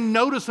to say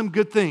no to some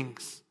good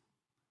things.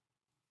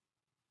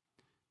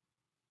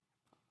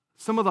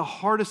 Some of the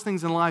hardest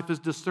things in life is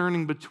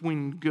discerning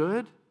between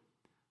good,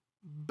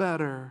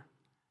 better,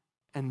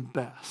 and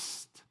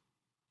best.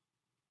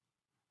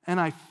 And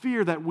I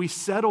fear that we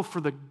settle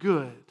for the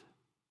good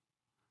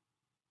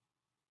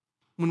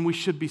when we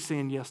should be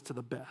saying yes to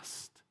the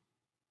best.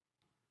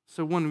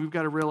 So one, we've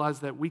got to realize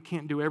that we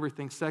can't do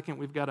everything. Second,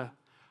 we've got to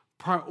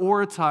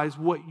prioritize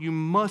what you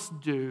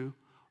must do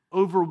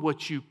over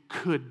what you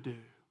could do.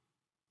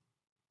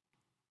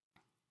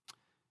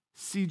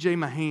 C.J.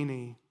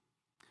 Mahaney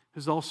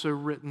has also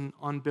written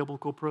on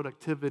biblical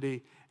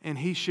productivity, and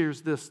he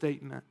shares this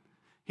statement.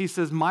 He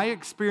says, my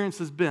experience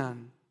has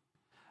been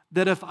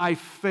that if I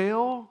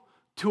fail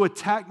to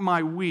attack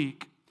my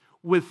week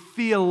with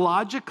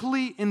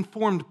theologically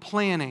informed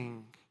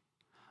planning,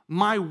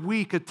 my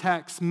week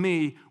attacks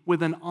me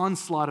with an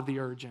onslaught of the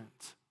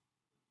urgent.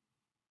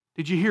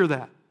 Did you hear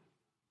that?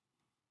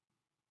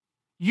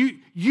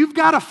 You've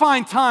got to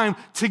find time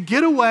to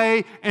get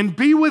away and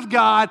be with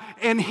God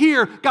and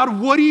hear, God,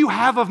 what do you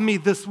have of me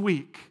this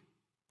week?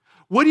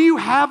 What do you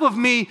have of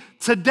me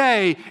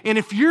today? And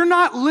if you're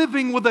not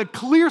living with a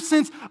clear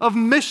sense of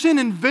mission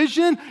and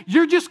vision,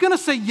 you're just going to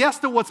say yes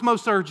to what's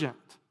most urgent.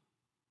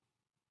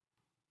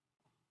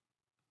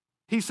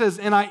 He says,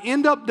 and I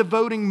end up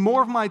devoting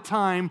more of my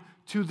time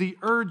to the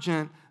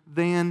urgent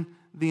than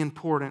the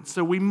important.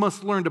 So we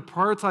must learn to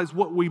prioritize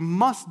what we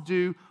must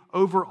do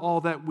over all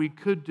that we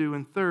could do.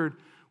 And third,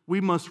 we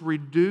must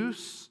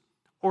reduce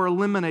or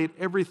eliminate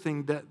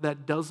everything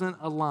that doesn't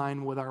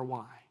align with our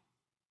why.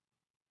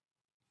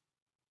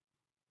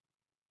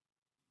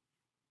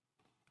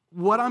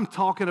 What I'm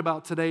talking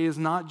about today is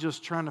not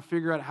just trying to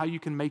figure out how you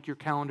can make your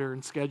calendar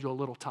and schedule a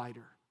little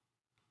tighter.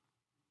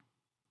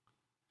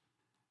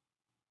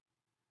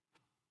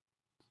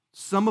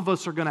 Some of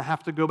us are going to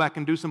have to go back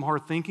and do some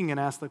hard thinking and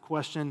ask the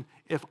question,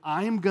 if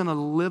I am going to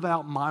live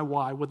out my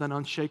why with an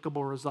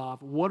unshakable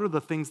resolve, what are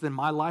the things in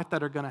my life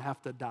that are going to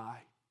have to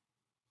die?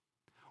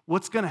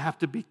 What's going to have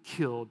to be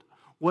killed?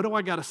 What do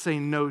I got to say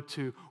no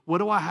to? What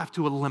do I have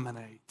to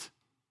eliminate?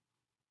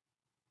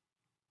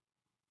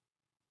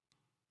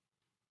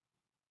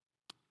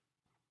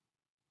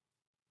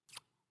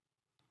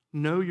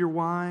 Know your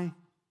why,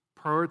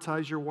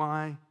 prioritize your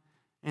why,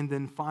 and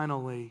then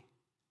finally,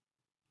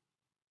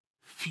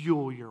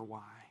 fuel your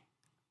why.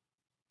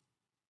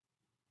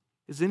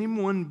 Is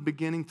anyone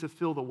beginning to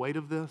feel the weight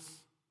of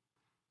this?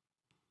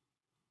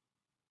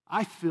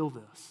 I feel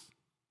this.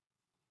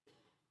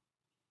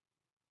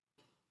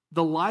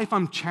 The life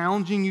I'm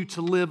challenging you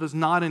to live is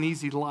not an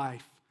easy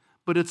life,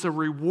 but it's a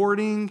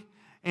rewarding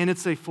and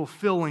it's a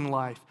fulfilling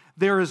life.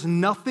 There is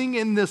nothing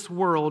in this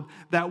world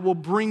that will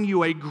bring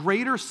you a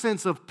greater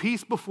sense of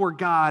peace before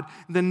God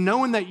than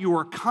knowing that you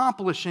are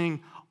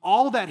accomplishing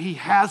all that He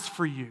has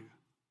for you.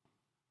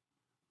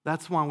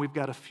 That's why we've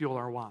got to fuel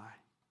our why.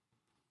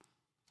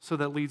 So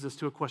that leads us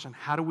to a question.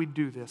 How do we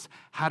do this?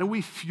 How do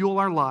we fuel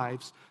our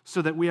lives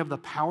so that we have the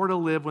power to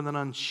live with an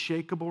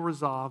unshakable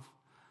resolve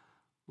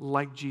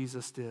like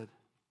Jesus did?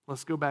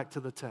 Let's go back to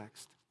the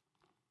text.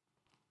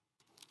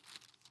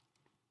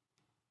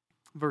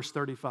 Verse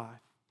 35.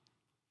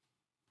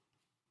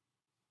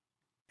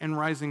 And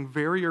rising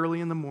very early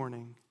in the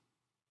morning,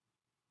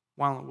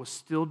 while it was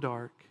still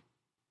dark,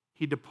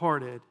 He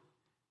departed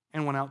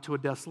and went out to a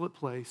desolate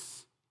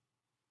place,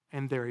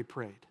 and there He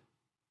prayed.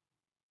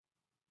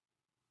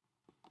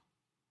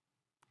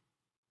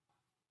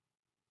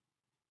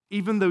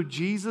 Even though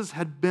Jesus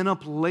had been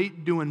up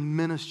late doing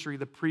ministry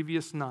the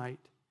previous night,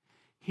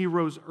 He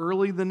rose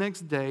early the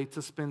next day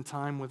to spend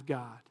time with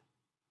God.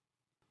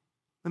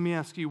 Let me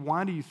ask you,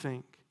 why do you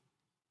think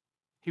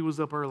He was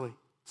up early,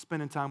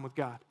 spending time with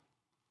God?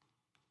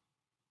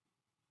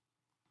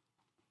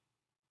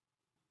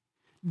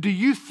 Do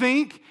you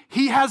think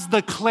He has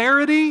the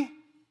clarity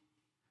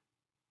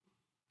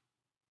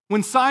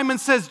when Simon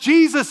says,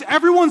 Jesus,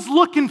 everyone's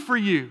looking for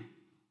you?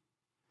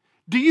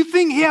 Do you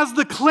think He has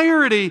the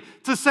clarity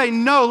to say,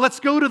 no,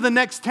 let's go to the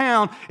next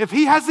town, if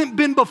He hasn't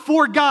been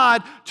before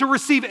God to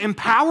receive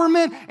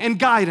empowerment and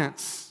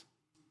guidance?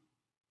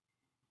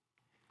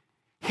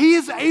 He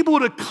is able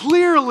to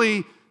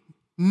clearly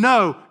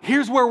know,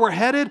 here's where we're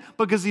headed,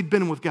 because He'd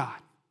been with God.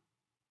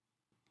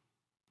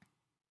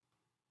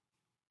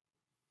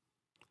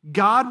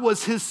 God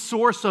was his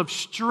source of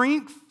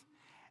strength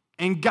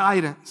and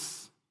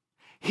guidance.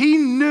 He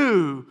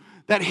knew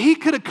that he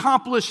could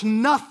accomplish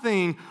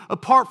nothing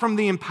apart from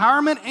the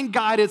empowerment and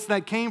guidance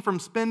that came from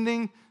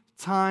spending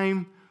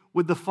time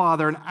with the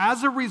Father. And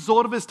as a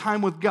result of his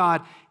time with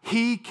God,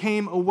 he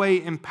came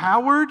away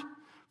empowered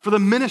for the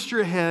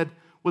ministry ahead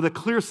with a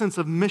clear sense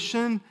of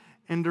mission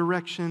and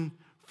direction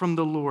from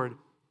the Lord.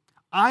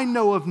 I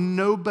know of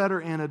no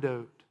better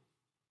antidote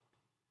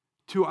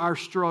to our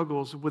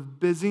struggles with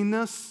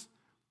busyness,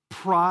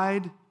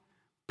 pride,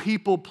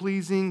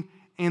 people-pleasing,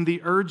 and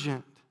the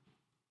urgent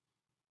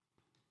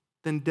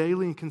than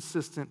daily and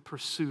consistent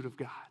pursuit of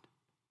God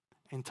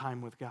and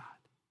time with God.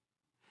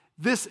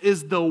 This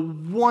is the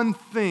one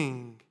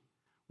thing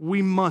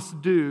we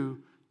must do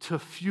to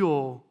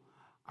fuel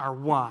our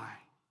why. I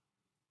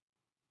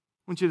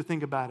want you to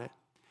think about it.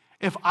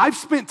 If I've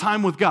spent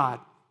time with God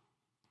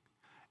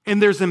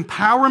and there's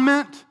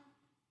empowerment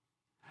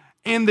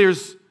and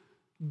there's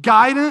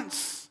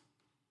guidance,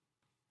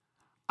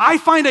 I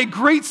find a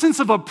great sense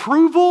of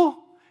approval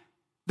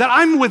that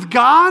I'm with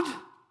God,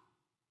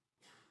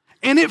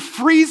 and it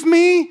frees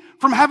me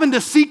from having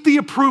to seek the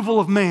approval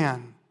of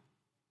man.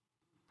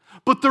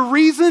 But the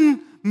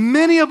reason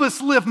many of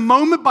us live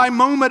moment by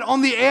moment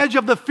on the edge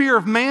of the fear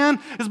of man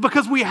is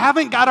because we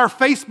haven't got our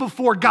face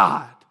before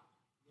God.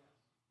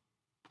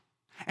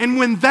 And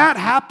when that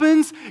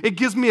happens, it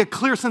gives me a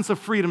clear sense of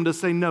freedom to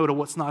say no to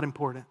what's not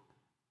important.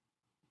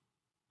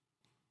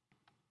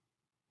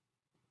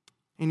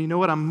 And you know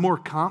what? I'm more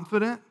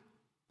confident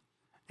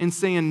in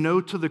saying no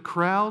to the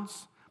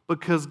crowds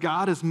because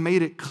God has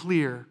made it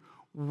clear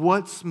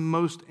what's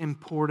most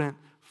important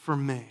for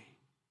me.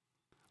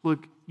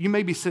 Look, you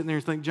may be sitting there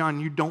and think,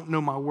 John, you don't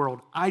know my world.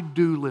 I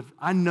do live.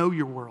 I know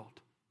your world.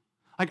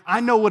 Like,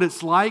 I know what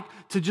it's like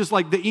to just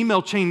like the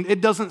email chain,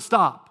 it doesn't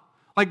stop.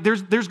 Like,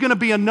 there's going to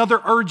be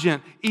another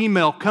urgent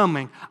email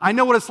coming. I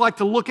know what it's like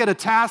to look at a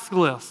task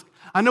list.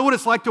 I know what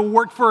it's like to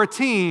work for a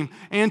team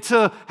and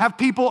to have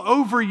people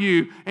over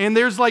you, and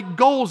there's like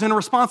goals and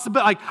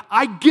responsibility. Like,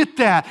 I get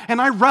that, and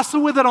I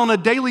wrestle with it on a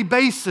daily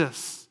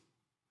basis.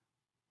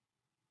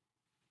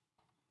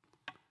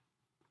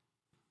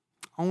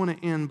 I want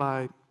to end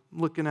by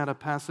looking at a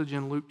passage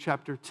in Luke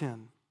chapter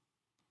 10,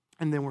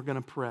 and then we're going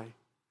to pray.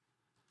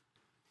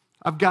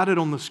 I've got it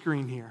on the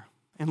screen here.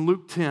 In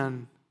Luke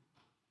 10,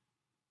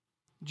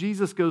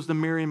 Jesus goes to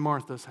Mary and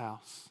Martha's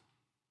house.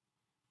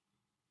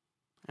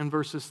 In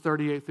verses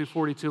 38 through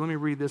 42, let me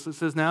read this. It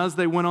says, now as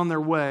they went on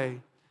their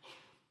way,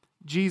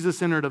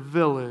 Jesus entered a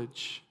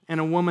village, and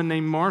a woman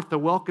named Martha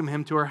welcomed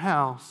him to her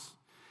house.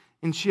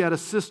 And she had a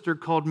sister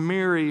called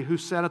Mary who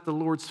sat at the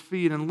Lord's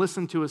feet and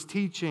listened to his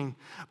teaching.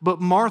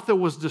 But Martha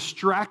was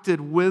distracted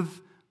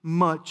with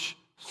much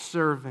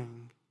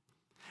serving.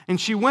 And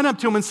she went up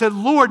to him and said,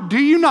 Lord, do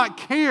you not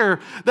care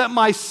that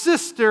my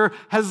sister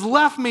has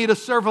left me to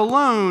serve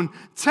alone?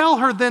 Tell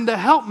her then to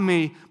help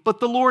me. But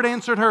the Lord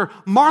answered her,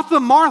 Martha,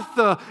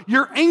 Martha,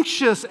 you're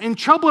anxious and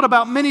troubled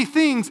about many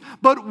things,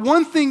 but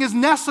one thing is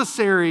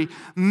necessary.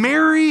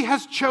 Mary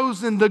has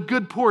chosen the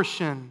good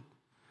portion,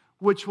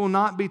 which will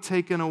not be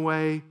taken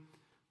away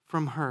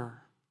from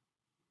her.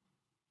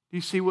 Do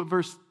you see what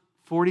verse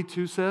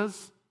 42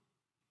 says?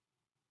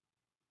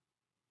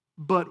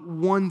 But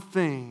one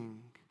thing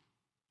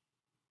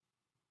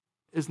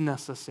is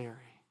necessary.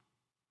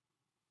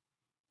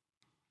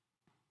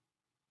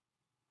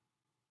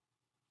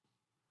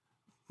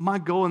 My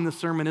goal in this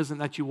sermon isn't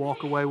that you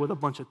walk away with a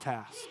bunch of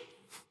tasks.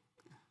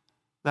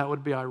 That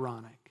would be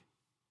ironic.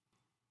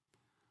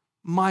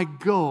 My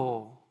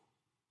goal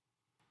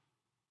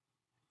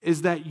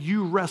is that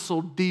you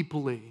wrestle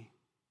deeply,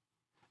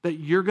 that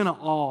you're going to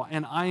all,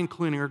 and I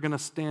including, are going to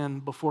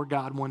stand before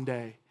God one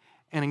day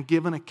and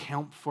give an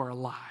account for our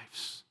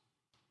lives.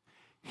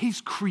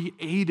 He's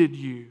created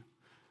you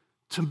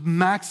to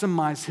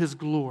maximize His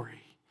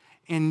glory,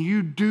 and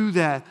you do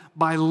that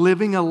by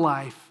living a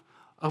life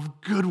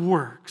of good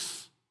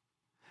works.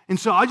 And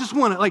so I just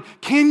want to,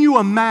 can you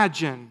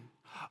imagine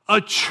a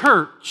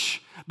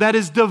church that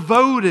is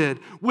devoted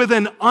with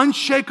an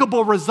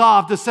unshakable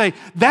resolve to say,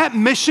 that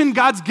mission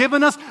God's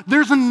given us,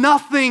 there's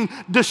nothing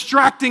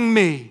distracting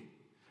me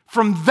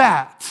from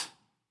that.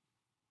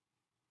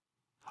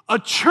 A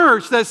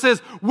church that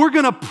says, we're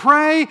going to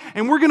pray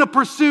and we're going to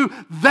pursue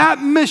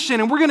that mission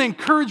and we're going to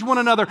encourage one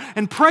another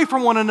and pray for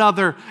one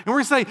another. And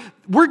we're going to say,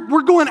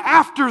 we're going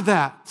after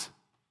that.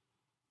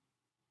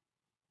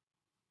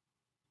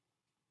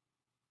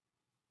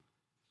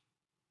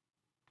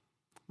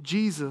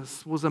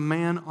 Jesus was a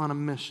man on a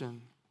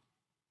mission.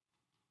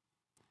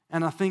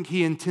 And I think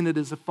He intended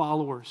His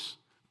followers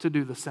to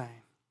do the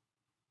same.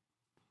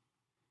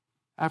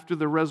 After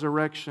the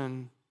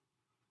resurrection,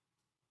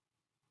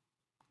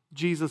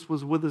 Jesus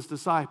was with His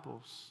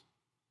disciples.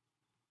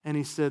 And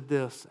He said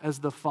this, as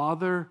the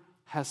Father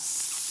has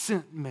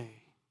sent me,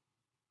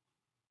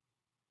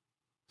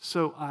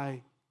 so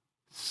I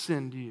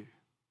send you.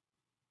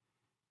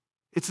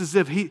 It's as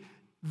if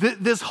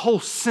this whole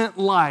sent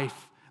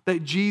life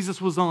that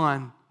Jesus was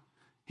on,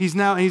 He's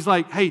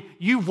like, hey,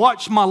 you've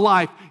watched my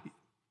life,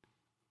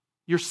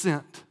 you're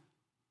sent.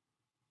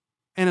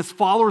 And as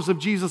followers of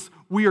Jesus,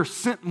 we are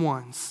sent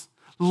ones.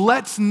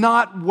 Let's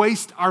not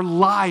waste our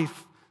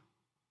life.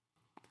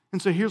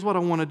 And so here's what I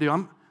want to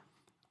do.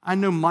 I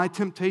know my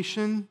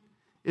temptation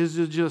is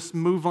to just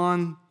move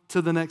on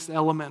to the next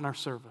element in our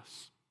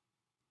service.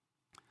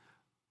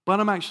 But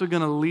I'm actually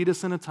going to lead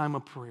us in a time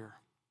of prayer,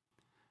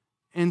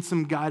 in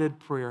some guided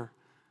prayer.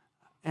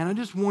 And I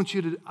just want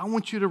you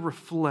to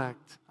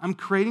reflect. I'm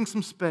creating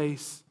some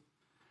space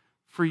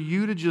for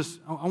you to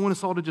I want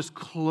us all to just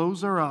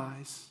close our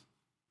eyes.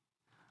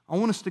 I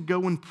want us to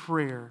go in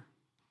prayer.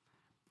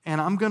 And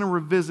I'm going to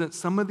revisit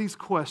some of these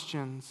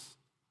questions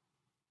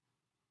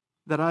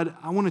that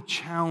I want to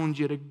challenge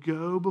you to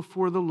go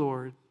before the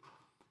Lord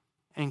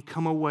and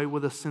come away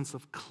with a sense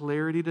of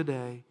clarity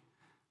today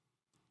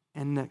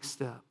and next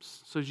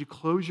steps. So as you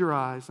close your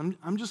eyes,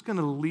 I'm just going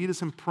to lead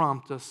us and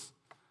prompt us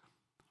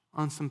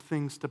on some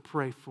things to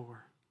pray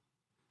for.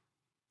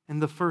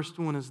 And the first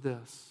one is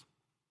this.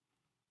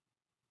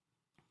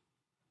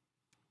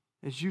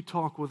 As you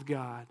talk with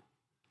God,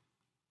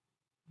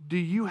 do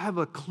you have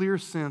a clear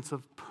sense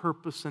of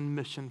purpose and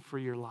mission for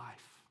your life?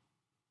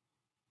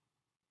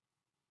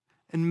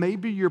 And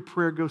maybe your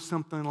prayer goes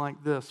something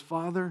like this.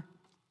 Father,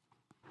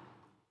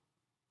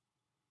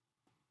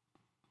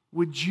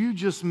 would you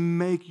just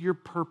make your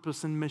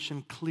purpose and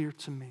mission clear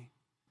to me?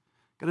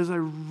 God, as I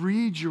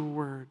read your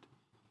word,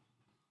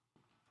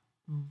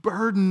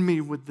 burden me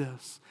with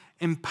this.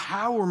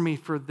 Empower me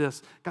for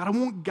this. God, I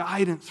want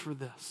guidance for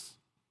this.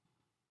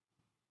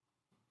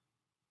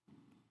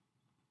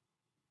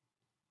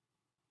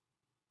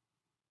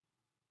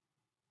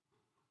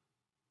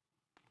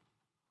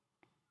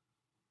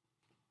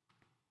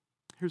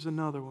 Here's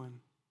another one.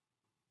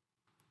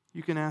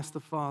 You can ask the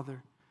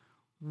Father,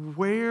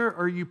 where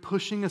are you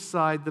pushing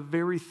aside the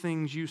very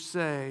things you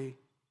say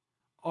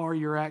are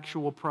your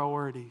actual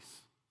priorities?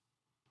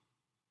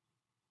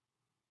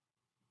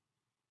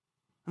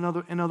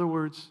 In other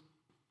words,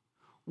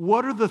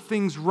 what are the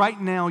things right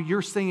now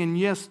you're saying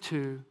yes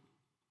to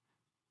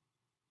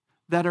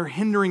that are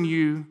hindering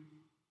you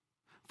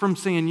from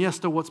saying yes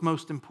to what's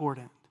most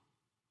important?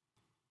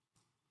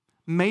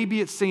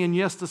 Maybe it's saying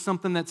yes to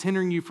something that's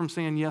hindering you from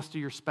saying yes to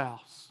your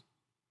spouse.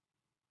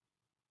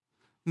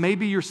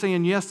 Maybe you're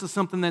saying yes to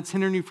something that's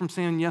hindering you from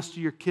saying yes to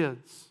your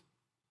kids.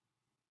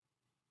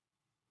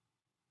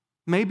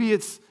 Maybe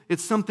it's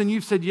something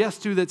you've said yes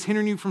to that's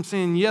hindering you from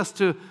saying yes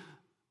to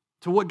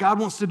what God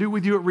wants to do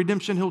with you at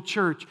Redemption Hill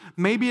Church.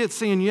 Maybe it's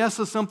saying yes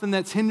to something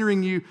that's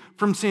hindering you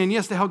from saying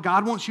yes to how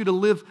God wants you to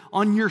live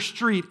on your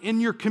street, in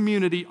your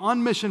community,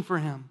 on mission for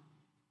Him.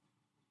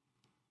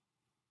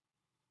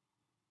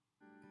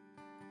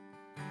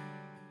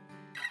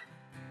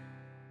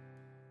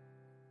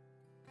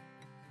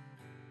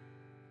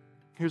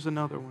 Here's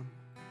another one.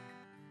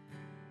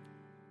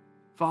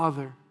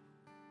 Father,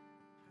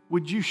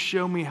 would you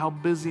show me how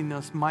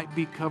busyness might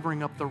be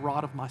covering up the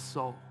rot of my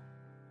soul?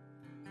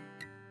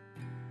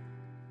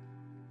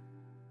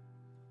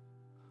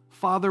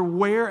 Father,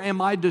 where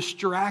am I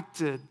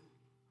distracted?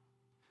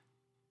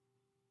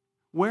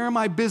 Where am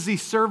I busy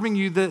serving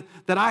you that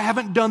I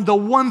haven't done the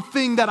one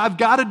thing that I've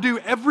got to do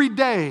every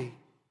day?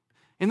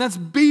 And that's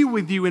be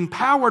with you,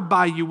 empowered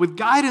by you, with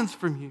guidance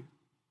from you.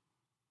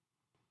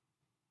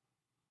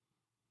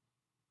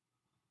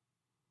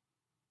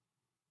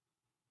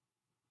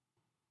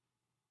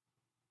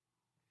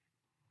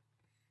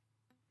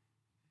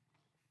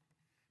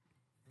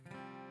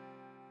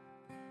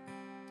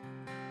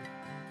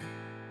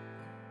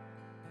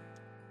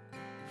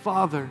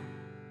 Father,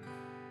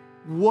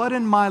 what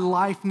in my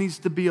life needs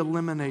to be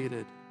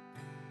eliminated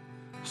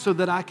so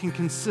that I can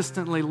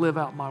consistently live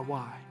out my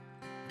why.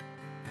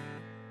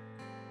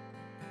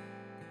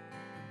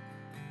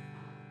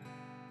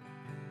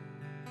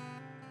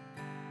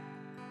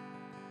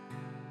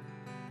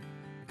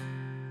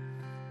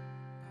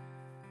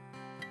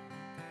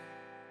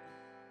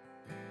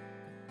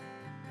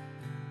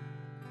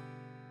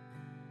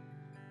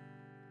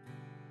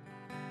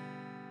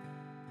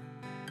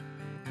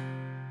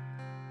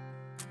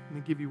 Let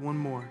me give you one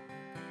more.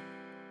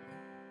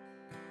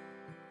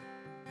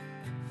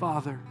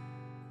 Father,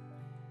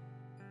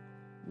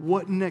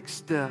 what next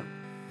step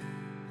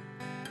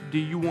do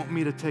you want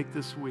me to take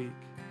this week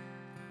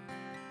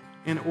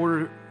in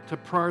order to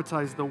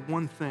prioritize the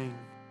one thing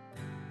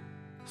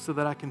so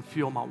that I can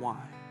feel my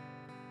why?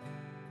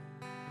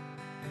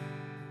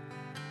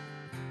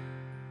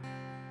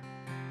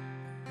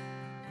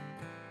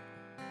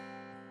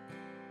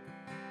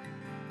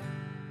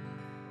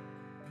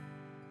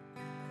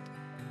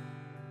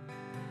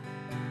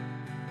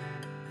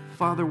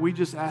 Father, we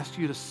just asked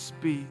you to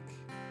speak.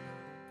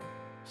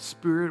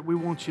 Spirit, we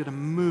want you to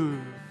move.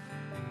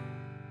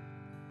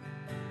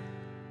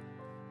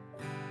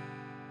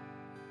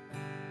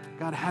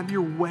 God, have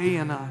your way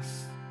in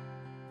us.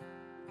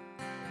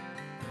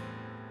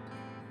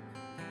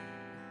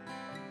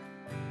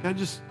 God,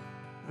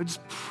 I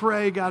just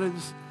pray, God,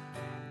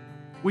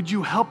 would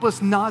you help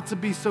us not to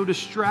be so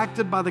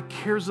distracted by the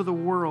cares of the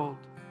world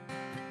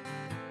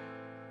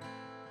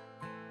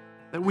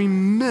that we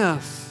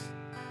miss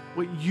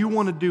what you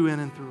want to do in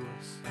and through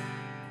us.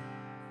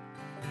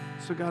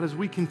 So God, as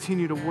we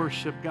continue to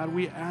worship, God,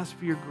 we ask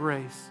for your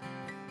grace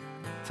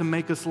to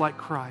make us like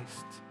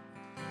Christ.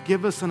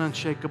 Give us an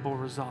unshakable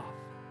resolve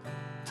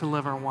to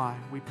live our why.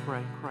 We pray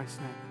in Christ's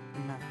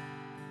name. Amen.